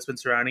hullabaloo that's been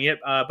surrounding it,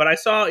 but I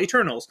saw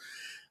Eternals.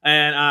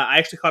 And I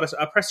actually caught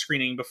a press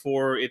screening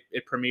before it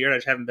premiered. I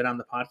just haven't been on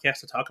the podcast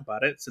to talk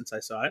about it since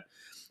I saw it.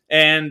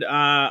 And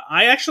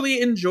I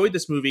actually enjoyed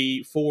this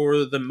movie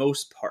for the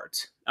most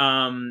part.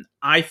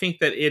 I think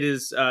that it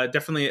is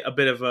definitely a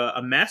bit of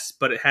a mess,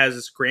 but it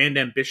has grand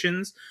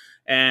ambitions,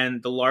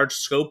 and the large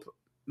scope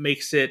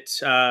makes it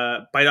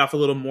bite off a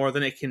little more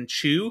than it can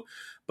chew.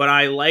 But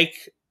I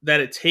like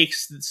that it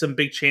takes some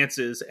big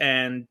chances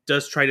and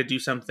does try to do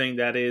something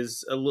that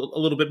is a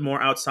little bit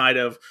more outside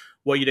of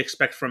what you'd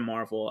expect from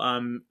Marvel.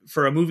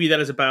 For a movie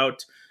that is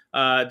about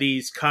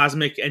these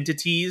cosmic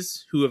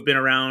entities who have been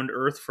around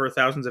Earth for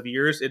thousands of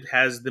years, it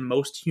has the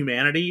most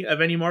humanity of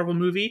any Marvel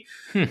movie.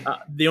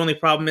 The only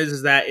problem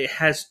is that it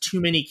has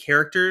too many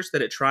characters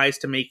that it tries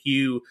to make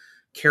you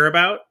care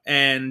about,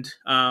 and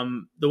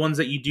the ones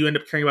that you do end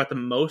up caring about the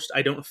most,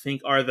 I don't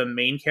think are the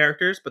main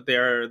characters, but they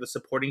are the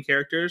supporting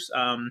characters.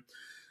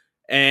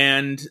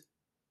 And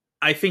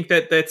I think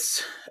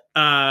that's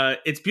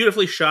it's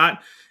beautifully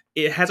shot.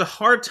 It has a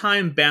hard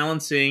time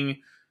balancing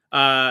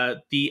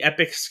the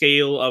epic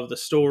scale of the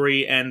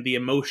story and the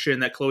emotion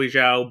that Chloe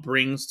Zhao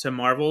brings to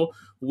Marvel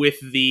with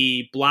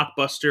the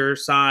blockbuster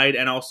side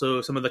and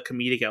also some of the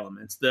comedic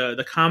elements.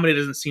 The comedy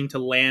doesn't seem to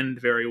land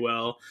very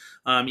well.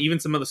 Even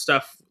some of the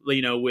stuff,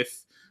 you know,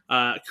 with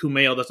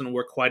Kumail doesn't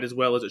work quite as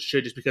well as it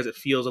should, just because it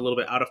feels a little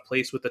bit out of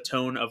place with the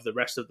tone of the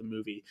rest of the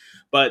movie.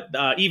 But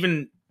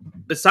even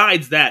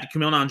besides that,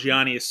 Kumail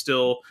Nanjiani is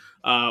still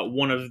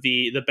one of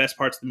the best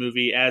parts of the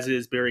movie, as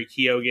is Barry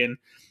Keoghan.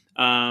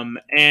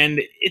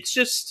 And it's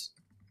just,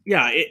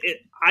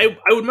 I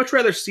would much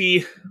rather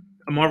see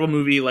a Marvel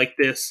movie like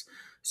this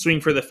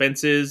swing for the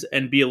fences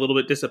and be a little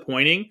bit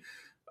disappointing,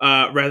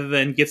 rather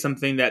than get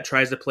something that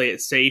tries to play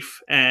it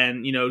safe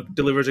and, you know,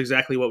 delivers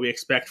exactly what we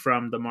expect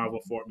from the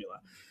Marvel formula.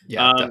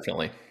 Yeah,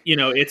 definitely. You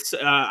know, it's,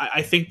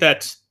 I think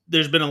that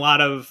there's been a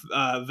lot of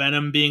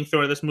venom being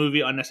thrown at this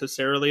movie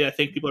unnecessarily. I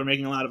think people are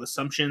making a lot of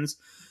assumptions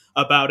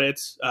about it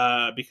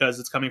because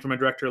it's coming from a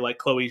director like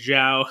Chloe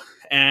Zhao,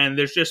 and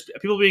there's just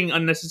people being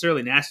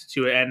unnecessarily nasty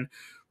to it and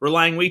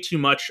relying way too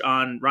much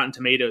on Rotten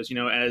Tomatoes, you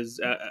know, as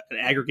an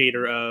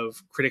aggregator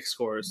of critic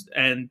scores.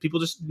 And people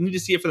just need to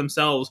see it for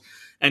themselves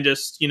and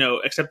just, you know,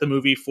 accept the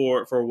movie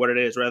for what it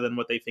is rather than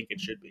what they think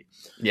it should be.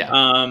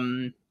 Yeah.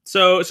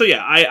 So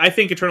yeah, I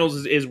think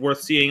Eternals is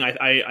worth seeing.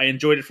 I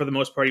enjoyed it for the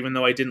most part, even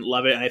though I didn't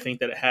love it, and I think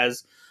that it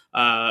has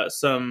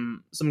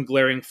some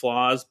glaring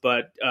flaws,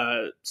 but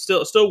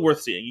still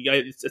worth seeing. You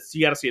got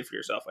to see it for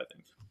yourself, I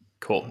think.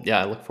 Cool. Yeah,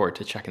 I look forward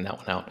to checking that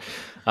one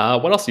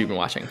out. What else have you been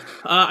watching?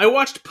 I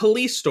watched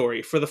Police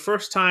Story for the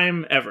first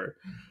time ever.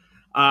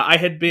 I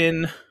had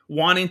been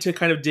wanting to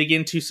kind of dig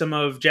into some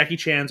of Jackie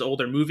Chan's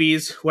older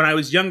movies. When I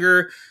was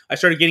younger, I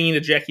started getting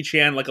into Jackie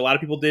Chan like a lot of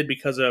people did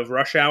because of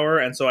Rush Hour,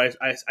 and so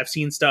I've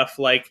seen stuff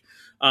like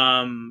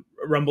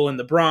Rumble in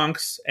the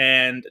Bronx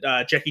and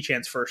Jackie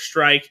Chan's First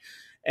Strike.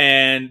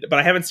 But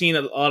I haven't seen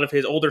a lot of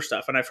his older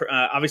stuff, and I've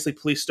obviously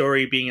Police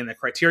Story being in the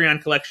Criterion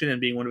Collection and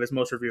being one of his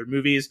most revered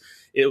movies.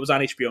 It was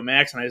on HBO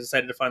Max, and I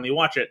decided to finally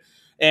watch it.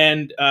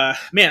 And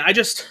man, I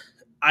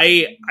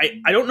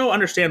don't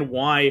understand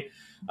why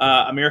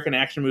American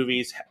action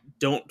movies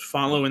don't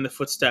follow in the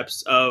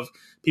footsteps of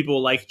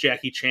people like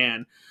Jackie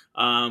Chan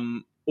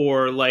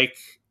or like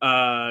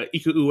Iko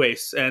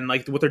Uwais and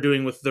like what they're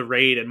doing with The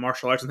Raid and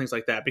martial arts and things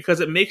like that, because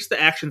it makes the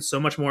action so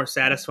much more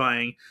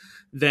satisfying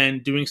than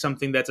doing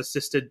something that's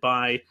assisted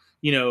by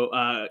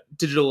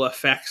digital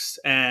effects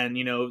and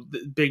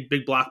big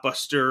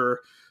blockbuster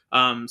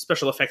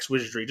special effects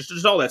wizardry,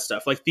 just all that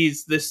stuff, like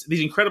these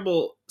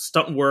incredible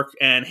stunt work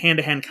and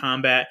hand-to-hand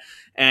combat,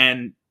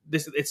 and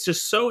it's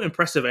just so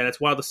impressive and it's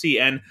wild to see.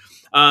 And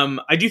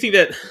I do think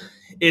that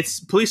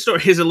Police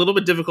Story is a little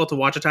bit difficult to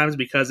watch at times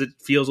because it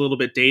feels a little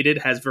bit dated,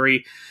 has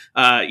very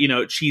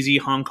cheesy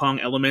Hong Kong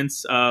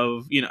elements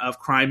of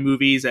crime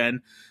movies,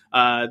 and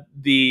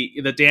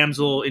the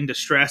damsel in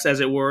distress, as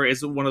it were,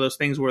 is one of those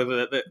things where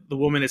the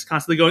woman is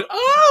constantly going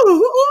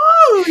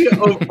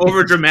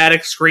over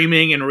dramatic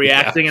screaming and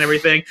reacting and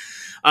everything.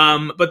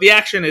 But the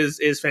action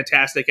is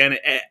fantastic, and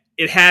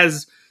it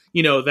has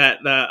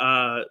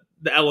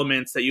the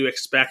elements that you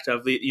expect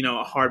of the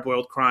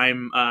hard-boiled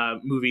crime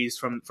movies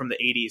from the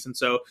 80s, and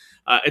so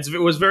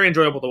it was very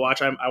enjoyable to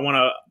watch. I want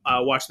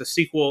to watch the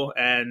sequel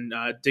and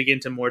dig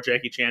into more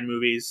Jackie Chan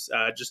movies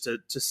just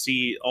to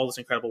see all this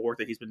incredible work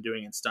that he's been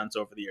doing in stunts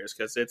over the years,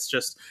 because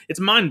it's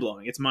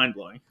mind-blowing.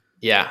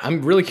 Yeah,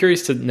 I'm really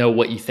curious to know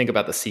what you think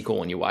about the sequel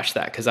when you watch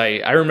that, because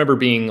I remember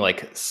being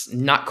like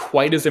not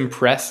quite as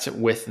impressed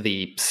with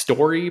the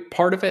story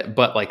part of it,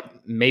 but like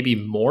maybe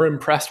more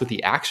impressed with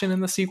the action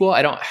in the sequel.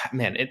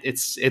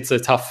 It's a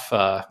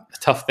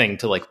tough thing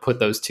to like put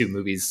those two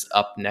movies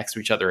up next to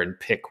each other and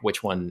pick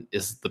which one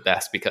is the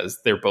best, because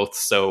they're both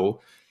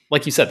so,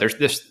 like you said,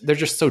 they're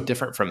just so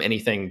different from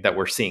anything that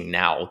we're seeing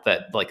now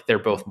that like they're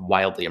both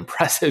wildly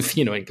impressive,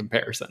 in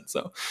comparison.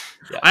 So,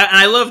 yeah.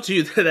 I love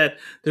too that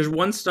there's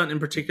one stunt in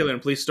particular in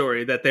Police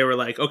Story that they were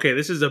like, okay,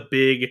 this is a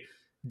big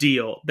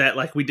deal that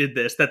like we did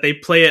this, that they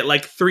play it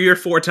like 3 or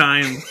 4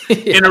 times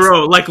yes. in a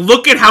row. Like,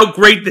 look at how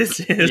great this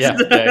is. Yeah.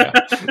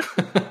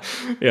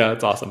 Yeah,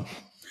 it's awesome.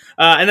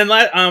 And then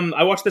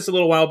I watched this a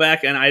little while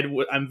back, and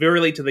I'm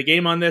very late to the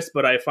game on this,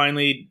 but I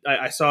finally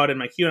saw it in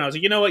my queue, and I was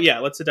like, you know what? Yeah,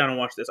 let's sit down and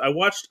watch this. I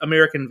watched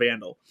American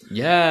Vandal.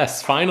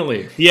 Yes,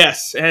 finally.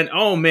 Yes, and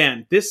oh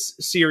man, this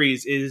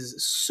series is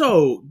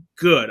so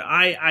good.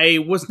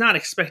 I was not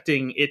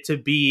expecting it to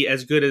be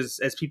as good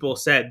as people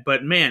said,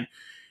 but man,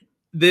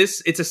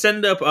 it's a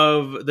send-up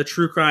of the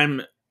true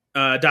crime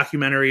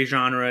documentary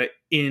genre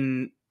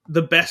in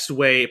the best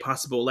way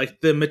possible. Like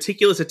the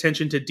meticulous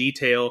attention to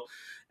detail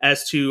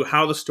as to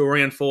how the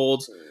story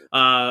unfolds,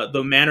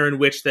 the manner in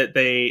which that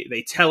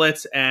they tell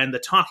it, and the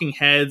talking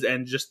heads,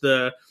 and just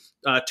the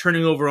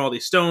turning over all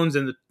these stones,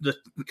 and the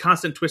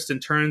constant twists and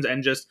turns,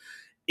 and just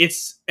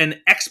it's an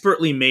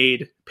expertly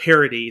made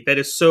parody that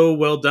is so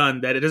well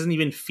done that it doesn't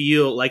even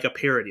feel like a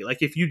parody.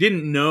 Like if you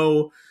didn't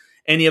know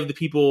any of the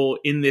people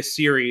in this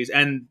series,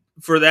 and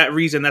for that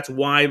reason, that's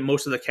why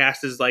most of the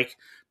cast is like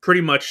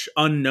pretty much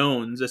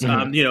unknowns.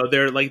 Mm-hmm.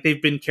 They're like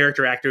they've been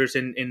character actors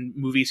in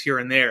movies here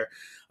and there.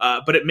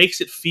 But it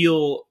makes it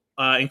feel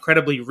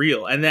incredibly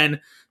real. And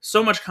then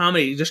so much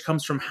comedy just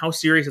comes from how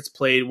serious it's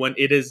played when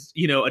it is,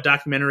 a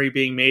documentary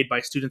being made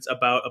by students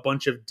about a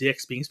bunch of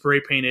dicks being spray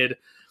painted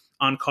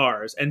on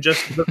cars, and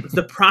just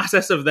the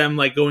process of them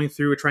like going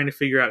through and trying to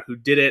figure out who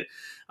did it,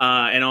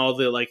 and all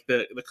the like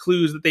the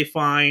clues that they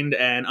find,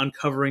 and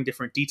uncovering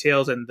different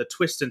details and the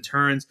twists and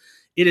turns.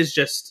 It is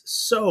just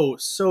so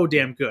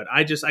damn good.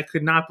 I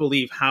could not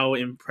believe how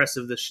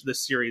impressive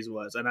this series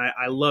was, and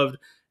I loved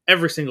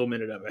every single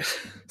minute of it.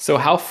 So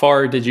how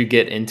far did you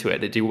get into it?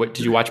 Did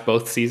you watch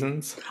both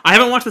seasons? I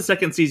haven't watched the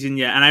second season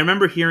yet, and I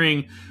remember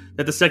hearing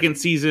that the second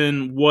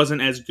season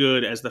wasn't as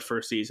good as the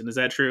first season. Is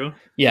that true?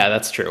 Yeah,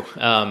 that's true.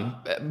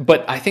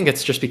 But I think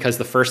it's just because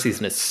the first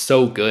season is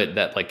so good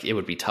that like it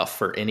would be tough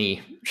for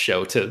any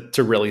show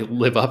to really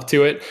live up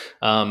to it.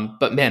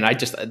 But man,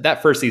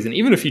 that first season,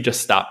 even if you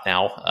just stop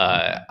now,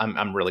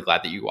 I'm really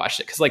glad that you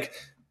watched it, because like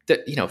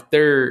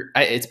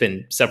it's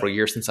been several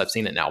years since I've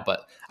seen it now,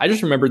 but I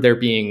just remember there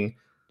being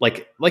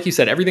like you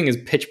said, everything is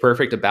pitch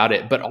perfect about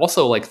it, but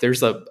also like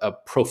there's a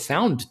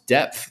profound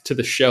depth to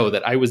the show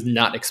that I was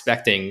not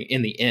expecting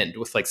in the end,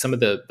 with like some of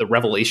the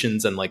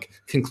revelations and like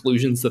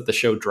conclusions that the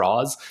show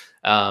draws.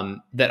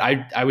 That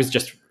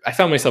I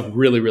found myself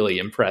really, really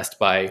impressed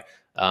by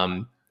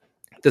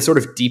the sort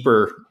of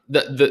deeper,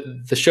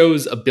 the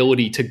show's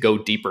ability to go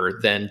deeper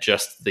than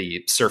just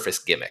the surface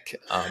gimmick.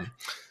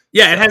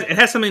 It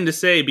has something to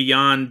say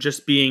beyond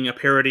just being a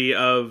parody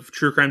of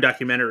true crime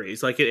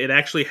documentaries. Like it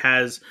actually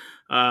has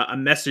a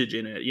message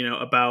in it,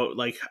 about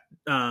like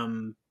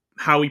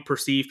how we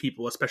perceive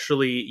people,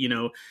 especially,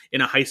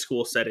 in a high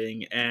school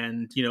setting,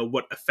 and,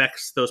 what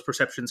effects those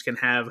perceptions can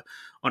have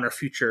on our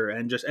future.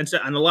 And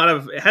a lot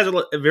of, it has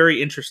a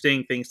very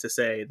interesting things to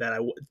say that I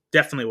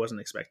definitely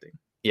wasn't expecting.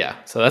 Yeah,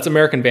 so that's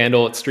American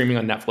Vandal. It's streaming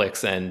on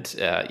Netflix, and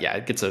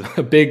it gets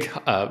a big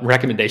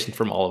recommendation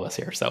from all of us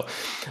here. So,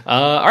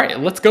 all right,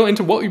 let's go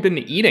into what we've been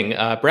eating.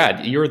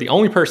 Brad, you're the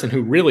only person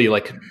who really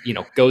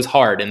goes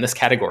hard in this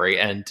category,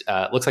 and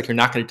it looks like you're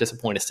not going to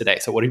disappoint us today.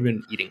 So, what have you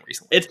been eating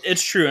recently?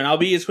 It's true, and I'll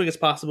be as quick as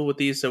possible with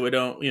these, so we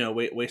don't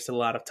waste a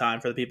lot of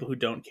time for the people who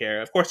don't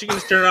care. Of course, you can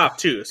just turn it off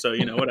too, so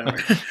whatever.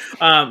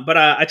 But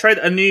I tried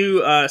a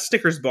new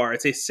Snickers bar.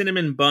 It's a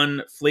cinnamon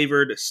bun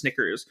flavored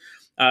Snickers.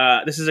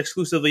 This is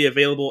exclusively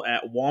available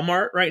at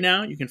Walmart right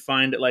now. You can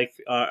find it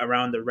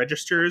around the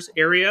registers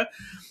area.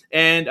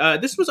 And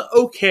this was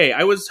okay.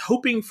 I was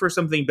hoping for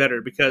something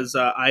better because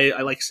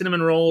I like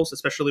cinnamon rolls,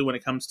 especially when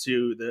it comes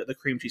to the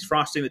cream cheese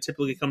frosting that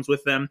typically comes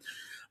with them.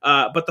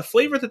 But the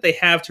flavor that they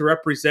have to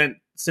represent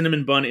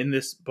cinnamon bun in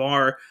this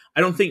bar,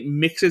 I don't think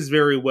mixes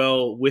very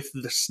well with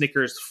the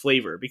Snickers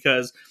flavor,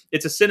 because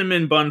it's a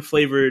cinnamon bun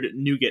flavored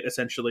nougat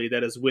essentially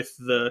that is with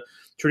the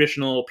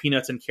traditional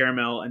peanuts and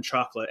caramel and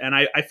chocolate. And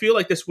I feel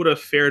like this would have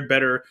fared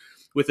better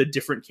with a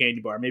different candy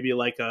bar, maybe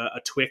like a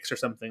Twix or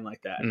something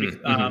like that,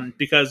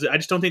 because I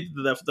just don't think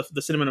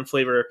the cinnamon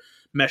flavor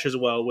meshes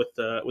well with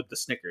the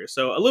Snickers.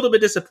 So a little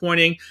bit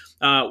disappointing.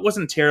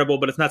 Wasn't terrible,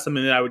 but it's not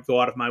something that I would go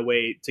out of my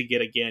way to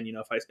get again.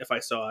 If I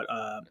saw it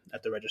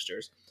at the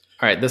registers.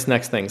 All right, this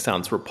next thing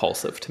sounds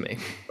repulsive to me.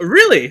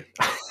 Really?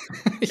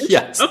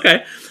 Yes.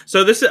 Okay.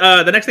 So this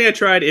the next thing I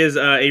tried is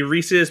a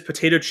Reese's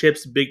Potato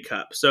Chips Big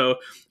Cup. So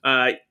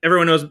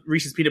everyone knows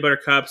Reese's Peanut Butter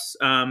Cups,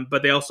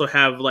 but they also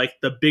have like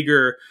the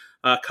bigger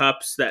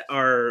cups that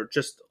are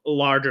just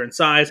larger in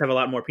size, have a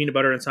lot more peanut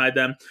butter inside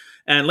them.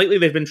 And lately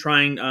they've been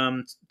trying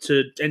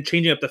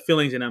changing up the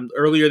fillings in them.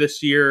 Earlier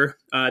this year,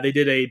 they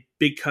did a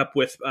big cup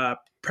with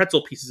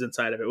pretzel pieces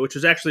inside of it, which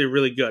was actually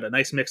really good. A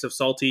nice mix of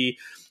salty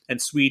and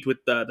sweet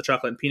with the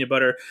chocolate and peanut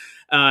butter.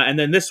 And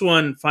then this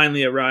one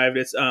finally arrived.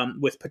 It's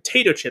with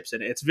potato chips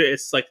in it.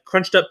 It's like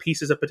crunched up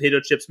pieces of potato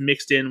chips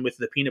mixed in with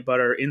the peanut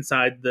butter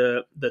inside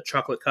the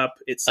chocolate cup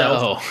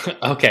itself.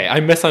 Oh, okay.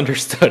 I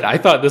misunderstood. I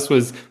thought this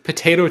was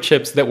potato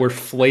chips that were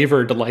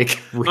flavored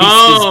like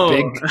Reese's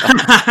Big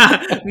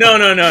Cup. No.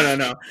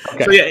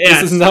 Okay. So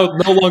this is no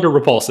longer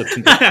repulsive to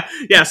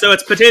me. Yeah, so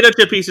it's potato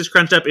chip pieces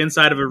crunched up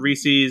inside of a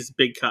Reese's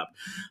Big Cup.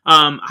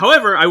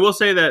 However, I will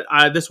say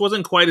that this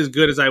wasn't quite as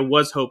good as I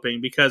was hoping,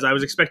 because I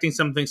was expecting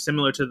something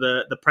similar to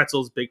the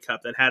Pretzels Big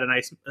Cup that had a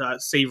nice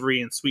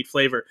savory and sweet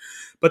flavor.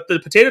 But the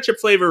potato chip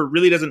flavor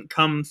really doesn't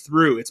come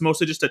through. It's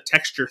mostly just a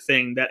texture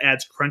thing that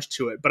adds crunch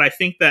to it. But I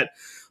think that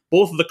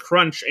both the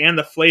crunch and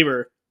the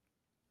flavor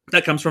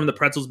that comes from the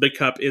Pretzels Big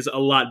Cup is a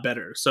lot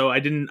better. So I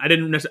didn't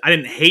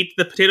hate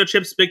the potato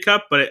chips Big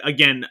Cup, but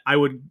again, I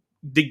would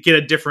get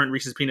a different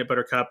Reese's Peanut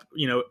Butter Cup,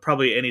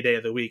 probably any day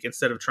of the week,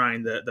 instead of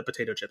trying the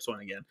potato chips one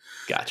again.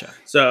 Gotcha.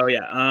 So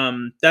yeah,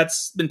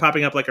 that's been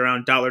popping up like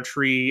around Dollar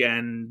Tree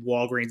and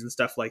Walgreens and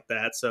stuff like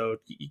that. So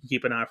you can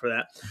keep an eye out for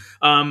that.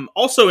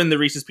 Also in the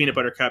Reese's Peanut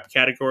Butter Cup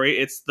category,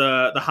 it's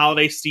the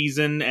holiday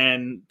season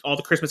and all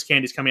the Christmas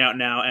candies coming out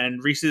now.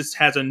 And Reese's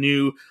has a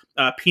new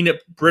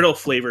peanut brittle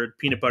flavored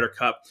peanut butter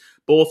cup,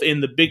 both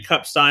in the big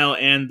cup style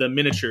and the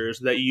miniatures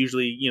that you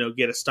usually,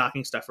 get as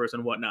stocking stuffers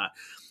and whatnot.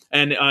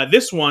 And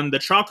this one, the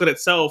chocolate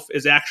itself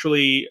is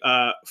actually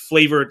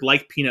flavored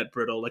like peanut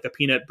brittle, like a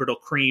peanut brittle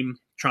cream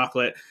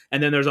chocolate.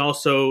 And then there's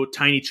also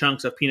tiny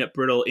chunks of peanut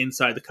brittle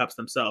inside the cups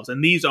themselves.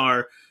 And these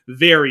are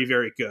very,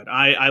 very good.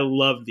 I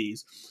love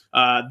these.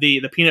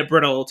 The peanut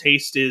brittle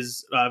taste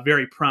is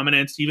very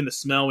prominent. Even the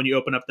smell when you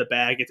open up the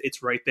bag,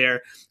 it's right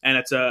there. And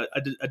it's a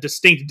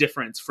distinct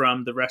difference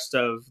from the rest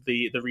of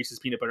the Reese's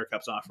Peanut Butter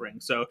Cups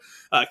offering. So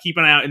keep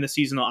an eye out in the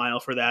seasonal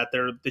aisle for that.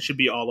 They should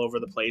be all over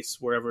the place,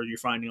 wherever you're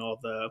finding all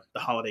the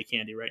holiday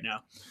candy right now.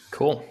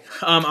 Cool.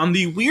 On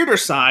the weirder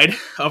side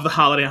of the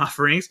holiday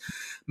offerings,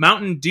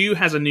 Mountain Dew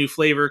has a new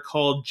flavor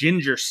called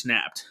Ginger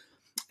Snapped.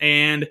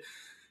 And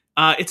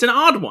it's an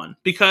odd one,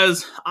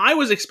 because I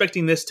was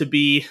expecting this to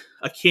be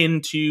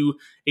akin to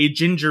a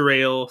ginger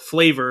ale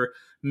flavor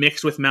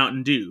mixed with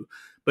Mountain Dew.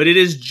 But it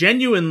is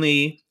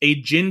genuinely a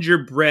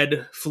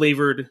gingerbread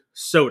flavored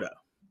soda.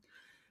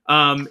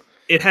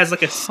 It has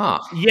like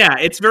yeah,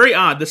 it's very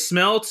odd. The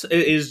smell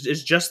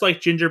is just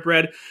like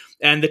gingerbread,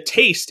 and the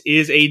taste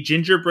is a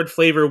gingerbread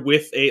flavor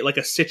with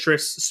a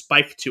citrus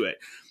spike to it.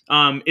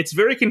 It's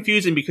very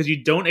confusing because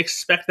you don't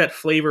expect that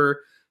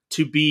flavor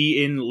to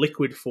be in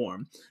liquid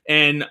form.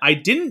 And I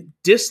didn't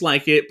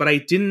dislike it, but I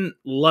didn't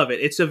love it.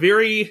 It's a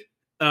very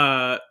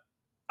odd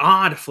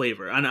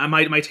flavor. And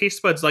my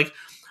taste buds, like,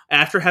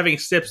 after having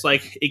sips,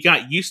 like, it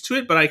got used to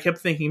it, but I kept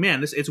thinking,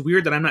 man, it's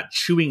weird that I'm not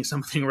chewing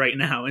something right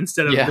now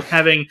instead of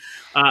having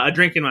a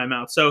drink in my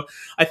mouth. So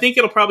I think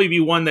it'll probably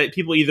be one that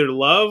people either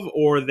love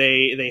or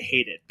they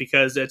hate it,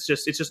 because it's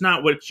just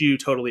not what you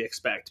totally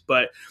expect.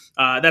 But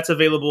that's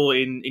available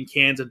in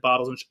cans and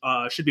bottles,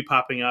 and should be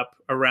popping up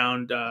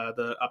around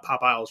the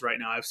pop aisles right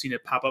now. I've seen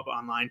it pop up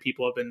online.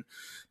 People have been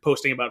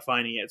posting about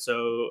finding it.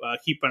 So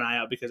keep an eye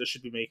out, because it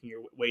should be making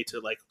your way to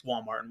like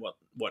Walmart and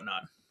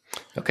whatnot.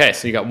 Okay,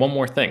 so you got one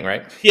more thing,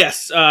 right?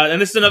 Yes, and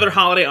this is another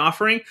holiday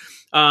offering.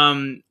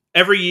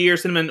 Every year,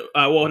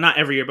 not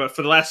every year, but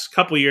for the last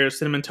couple years,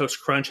 Cinnamon Toast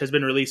Crunch has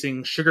been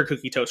releasing Sugar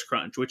Cookie Toast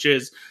Crunch, which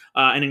is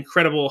an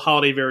incredible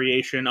holiday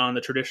variation on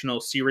the traditional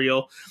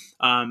cereal.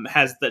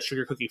 Has that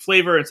sugar cookie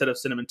flavor instead of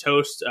cinnamon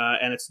toast,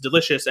 and it's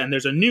delicious. And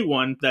there's a new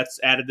one that's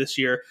added this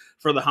year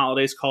for the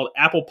holidays called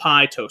Apple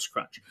Pie Toast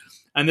Crunch.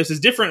 And this is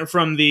different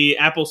from the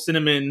apple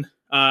cinnamon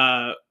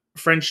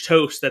French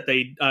toast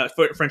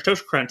French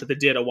Toast Crunch that they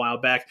did a while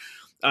back.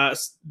 And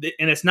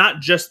it's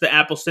not just the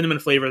apple cinnamon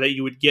flavor that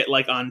you would get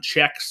like on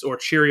Chex or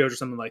Cheerios or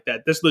something like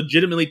that. This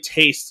legitimately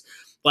tastes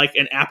like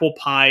an apple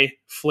pie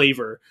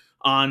flavor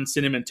on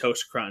Cinnamon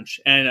Toast Crunch.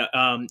 And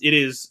it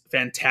is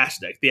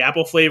fantastic. The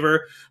apple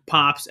flavor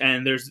pops,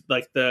 and there's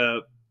like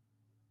the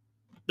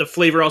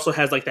flavor also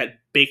has like that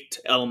baked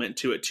element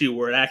to it too,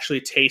 where it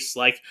actually tastes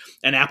like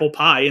an apple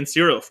pie in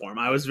cereal form.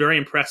 I was very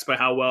impressed by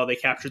how well they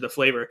captured the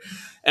flavor.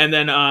 And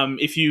then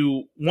if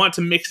you want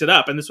to mix it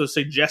up, and this was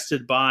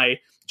suggested by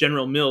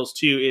General Mills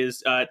too,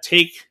 is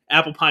take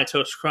Apple Pie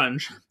Toast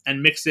Crunch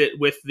and mix it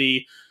with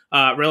the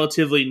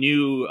relatively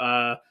new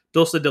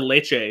Dulce de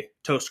Leche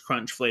Toast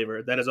Crunch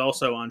flavor that is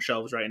also on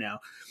shelves right now.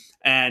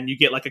 And you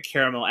get like a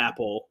caramel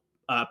apple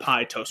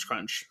pie toast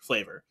crunch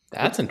flavor.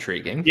 That's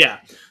intriguing. Yeah.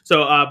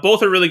 So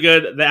both are really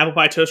good. The Apple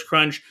Pie Toast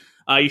Crunch,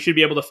 you should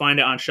be able to find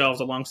it on shelves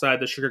alongside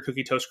the Sugar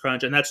Cookie Toast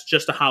Crunch. And that's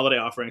just a holiday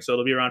offering, so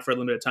it'll be around for a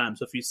limited time.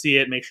 So if you see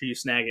it, make sure you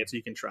snag it so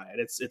you can try it.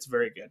 It's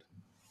very good.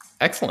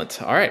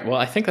 Excellent. All right. Well,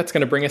 I think that's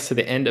going to bring us to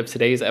the end of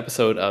today's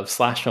episode of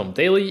Slash Film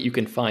Daily. You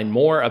can find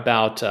more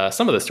about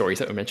some of the stories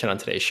that we mentioned on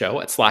today's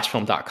show at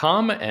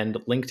slashfilm.com, and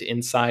linked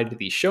inside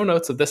the show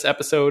notes of this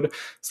episode.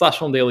 Slash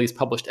Film Daily is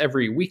published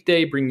every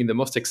weekday, bringing you the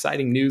most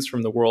exciting news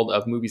from the world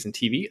of movies and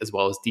TV, as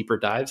well as deeper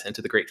dives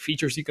into the great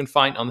features you can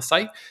find on the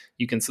site.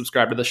 You can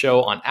subscribe to the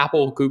show on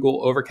Apple,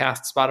 Google,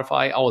 Overcast,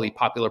 Spotify, all of the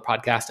popular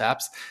podcast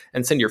apps,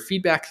 and send your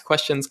feedback,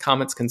 questions,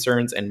 comments,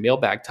 concerns, and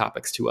mailbag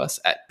topics to us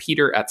at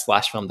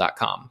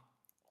peter@slashfilm.com.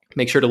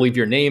 Make sure to leave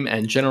your name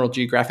and general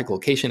geographic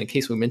location in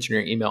case we mention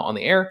your email on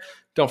the air.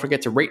 Don't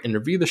forget to rate and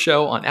review the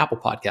show on Apple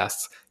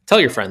Podcasts.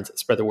 Tell your friends,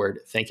 spread the word.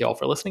 Thank you all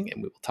for listening,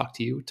 and we will talk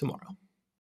to you tomorrow.